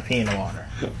probably turned pee into water.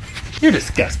 You're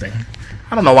disgusting.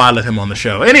 I don't know why I let him on the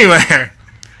show. Anyway.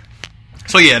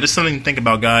 So yeah, just something to think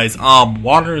about, guys.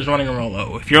 Water is running real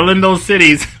low. If you're in those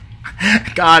cities,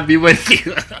 God be with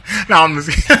you. No,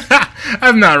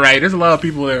 I'm not right. There's a lot of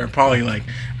people that are probably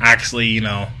actually,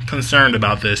 concerned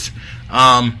about this.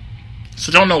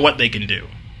 So don't know what they can do.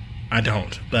 I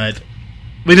don't, but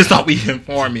we just thought we'd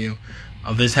inform you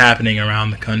of this happening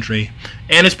around the country,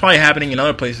 and it's probably happening in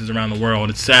other places around the world.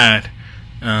 It's sad.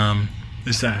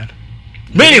 It's sad.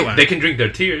 But anyway, they can drink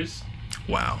their tears.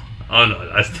 Wow. Oh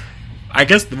no, I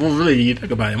guess really, you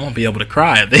think about it, they won't be able to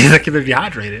cry if they're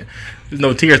dehydrated. There's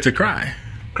no tears to cry.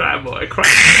 Cry, boy,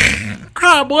 cry.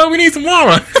 Cry, boy. We need some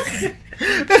water.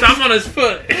 Stop on his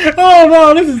foot. Oh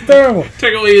no, this is terrible.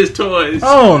 Take away his toys.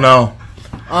 Oh no.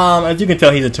 As you can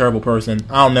tell, he's a terrible person.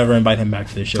 I'll never invite him back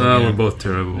to the show. We're both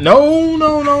terrible.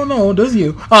 No. Does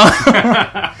you?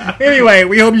 Anyway,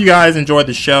 we hope you guys enjoyed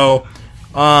the show.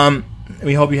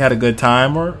 We hope you had a good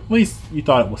time, or at least you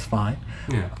thought it was fine.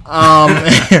 Yeah.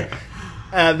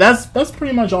 That's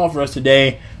pretty much all for us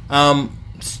today.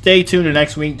 Stay tuned to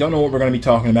next week. Don't know what we're going to be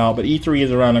talking about, but E3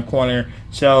 is around the corner.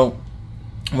 So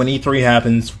when E3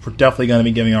 happens, we're definitely going to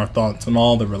be giving our thoughts on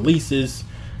all the releases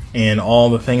and all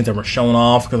the things that were shown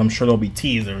off, because I'm sure there'll be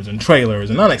teasers and trailers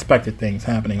and unexpected things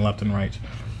happening left and right.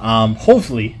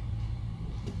 Hopefully,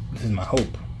 this is my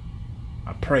hope.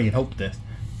 I pray and hope this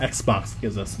Xbox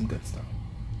gives us some good stuff.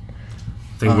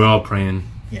 I think we're all praying.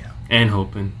 Yeah. And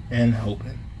hoping. And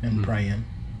praying.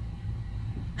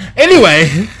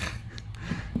 Anyway,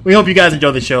 we hope you guys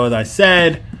enjoyed the show, as I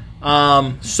said.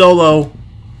 Solo,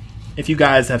 if you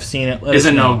guys have seen it, let us know. It's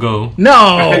a no-go. No!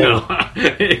 I know.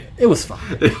 It was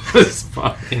fine. It was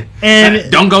fine.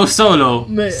 And don't go solo.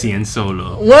 Seeing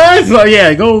Solo. What? So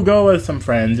yeah, go with some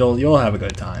friends. You'll have a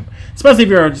good time. Especially if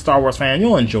you're a Star Wars fan,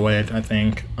 you'll enjoy it, I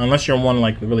think. Unless you're one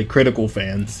of the really critical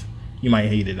fans. You might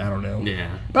hate it, I don't know. Yeah.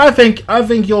 But I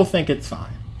think you'll think it's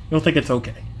fine. You'll think it's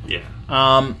okay. Yeah.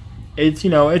 It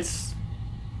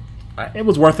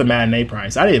was worth the matinee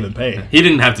price. I didn't even pay. He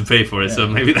didn't have to pay for it, so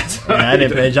maybe that's why. I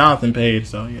didn't pay. Jonathan paid,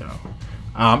 so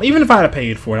even if I had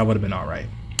paid for it, I would have been all right.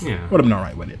 Yeah. Would have been all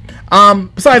right with it.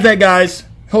 Besides that, guys,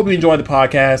 hope you enjoyed the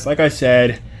podcast. Like I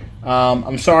said,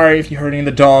 I'm sorry if you heard any of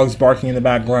the dogs barking in the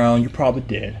background. You probably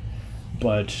did,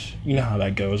 but you know how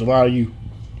that goes. A lot of you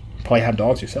probably have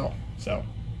dogs yourself. So,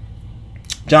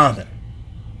 Jonathan,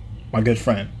 my good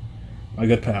friend, my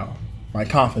good pal, my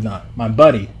confidant, my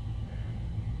buddy,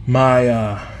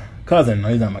 my cousin. No,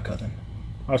 he's not my cousin.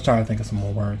 I was trying to think of some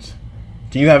more words.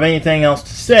 Do you have anything else to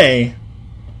say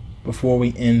before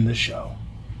we end the show?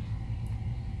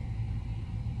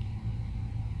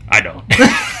 I don't.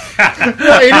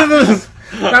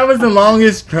 That was the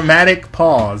longest dramatic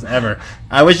pause ever.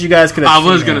 I wish you guys could have I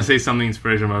was going to say something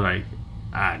inspirational, but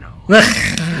I know.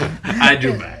 I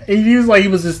drew back. He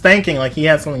was just thinking like he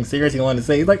had something serious he wanted to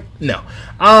say. He's like, no.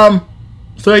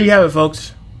 So there you have it,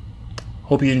 folks.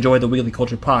 Hope you enjoyed the Weekly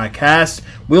Culture Podcast.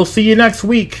 We'll see you next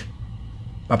week.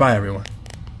 Bye-bye, everyone.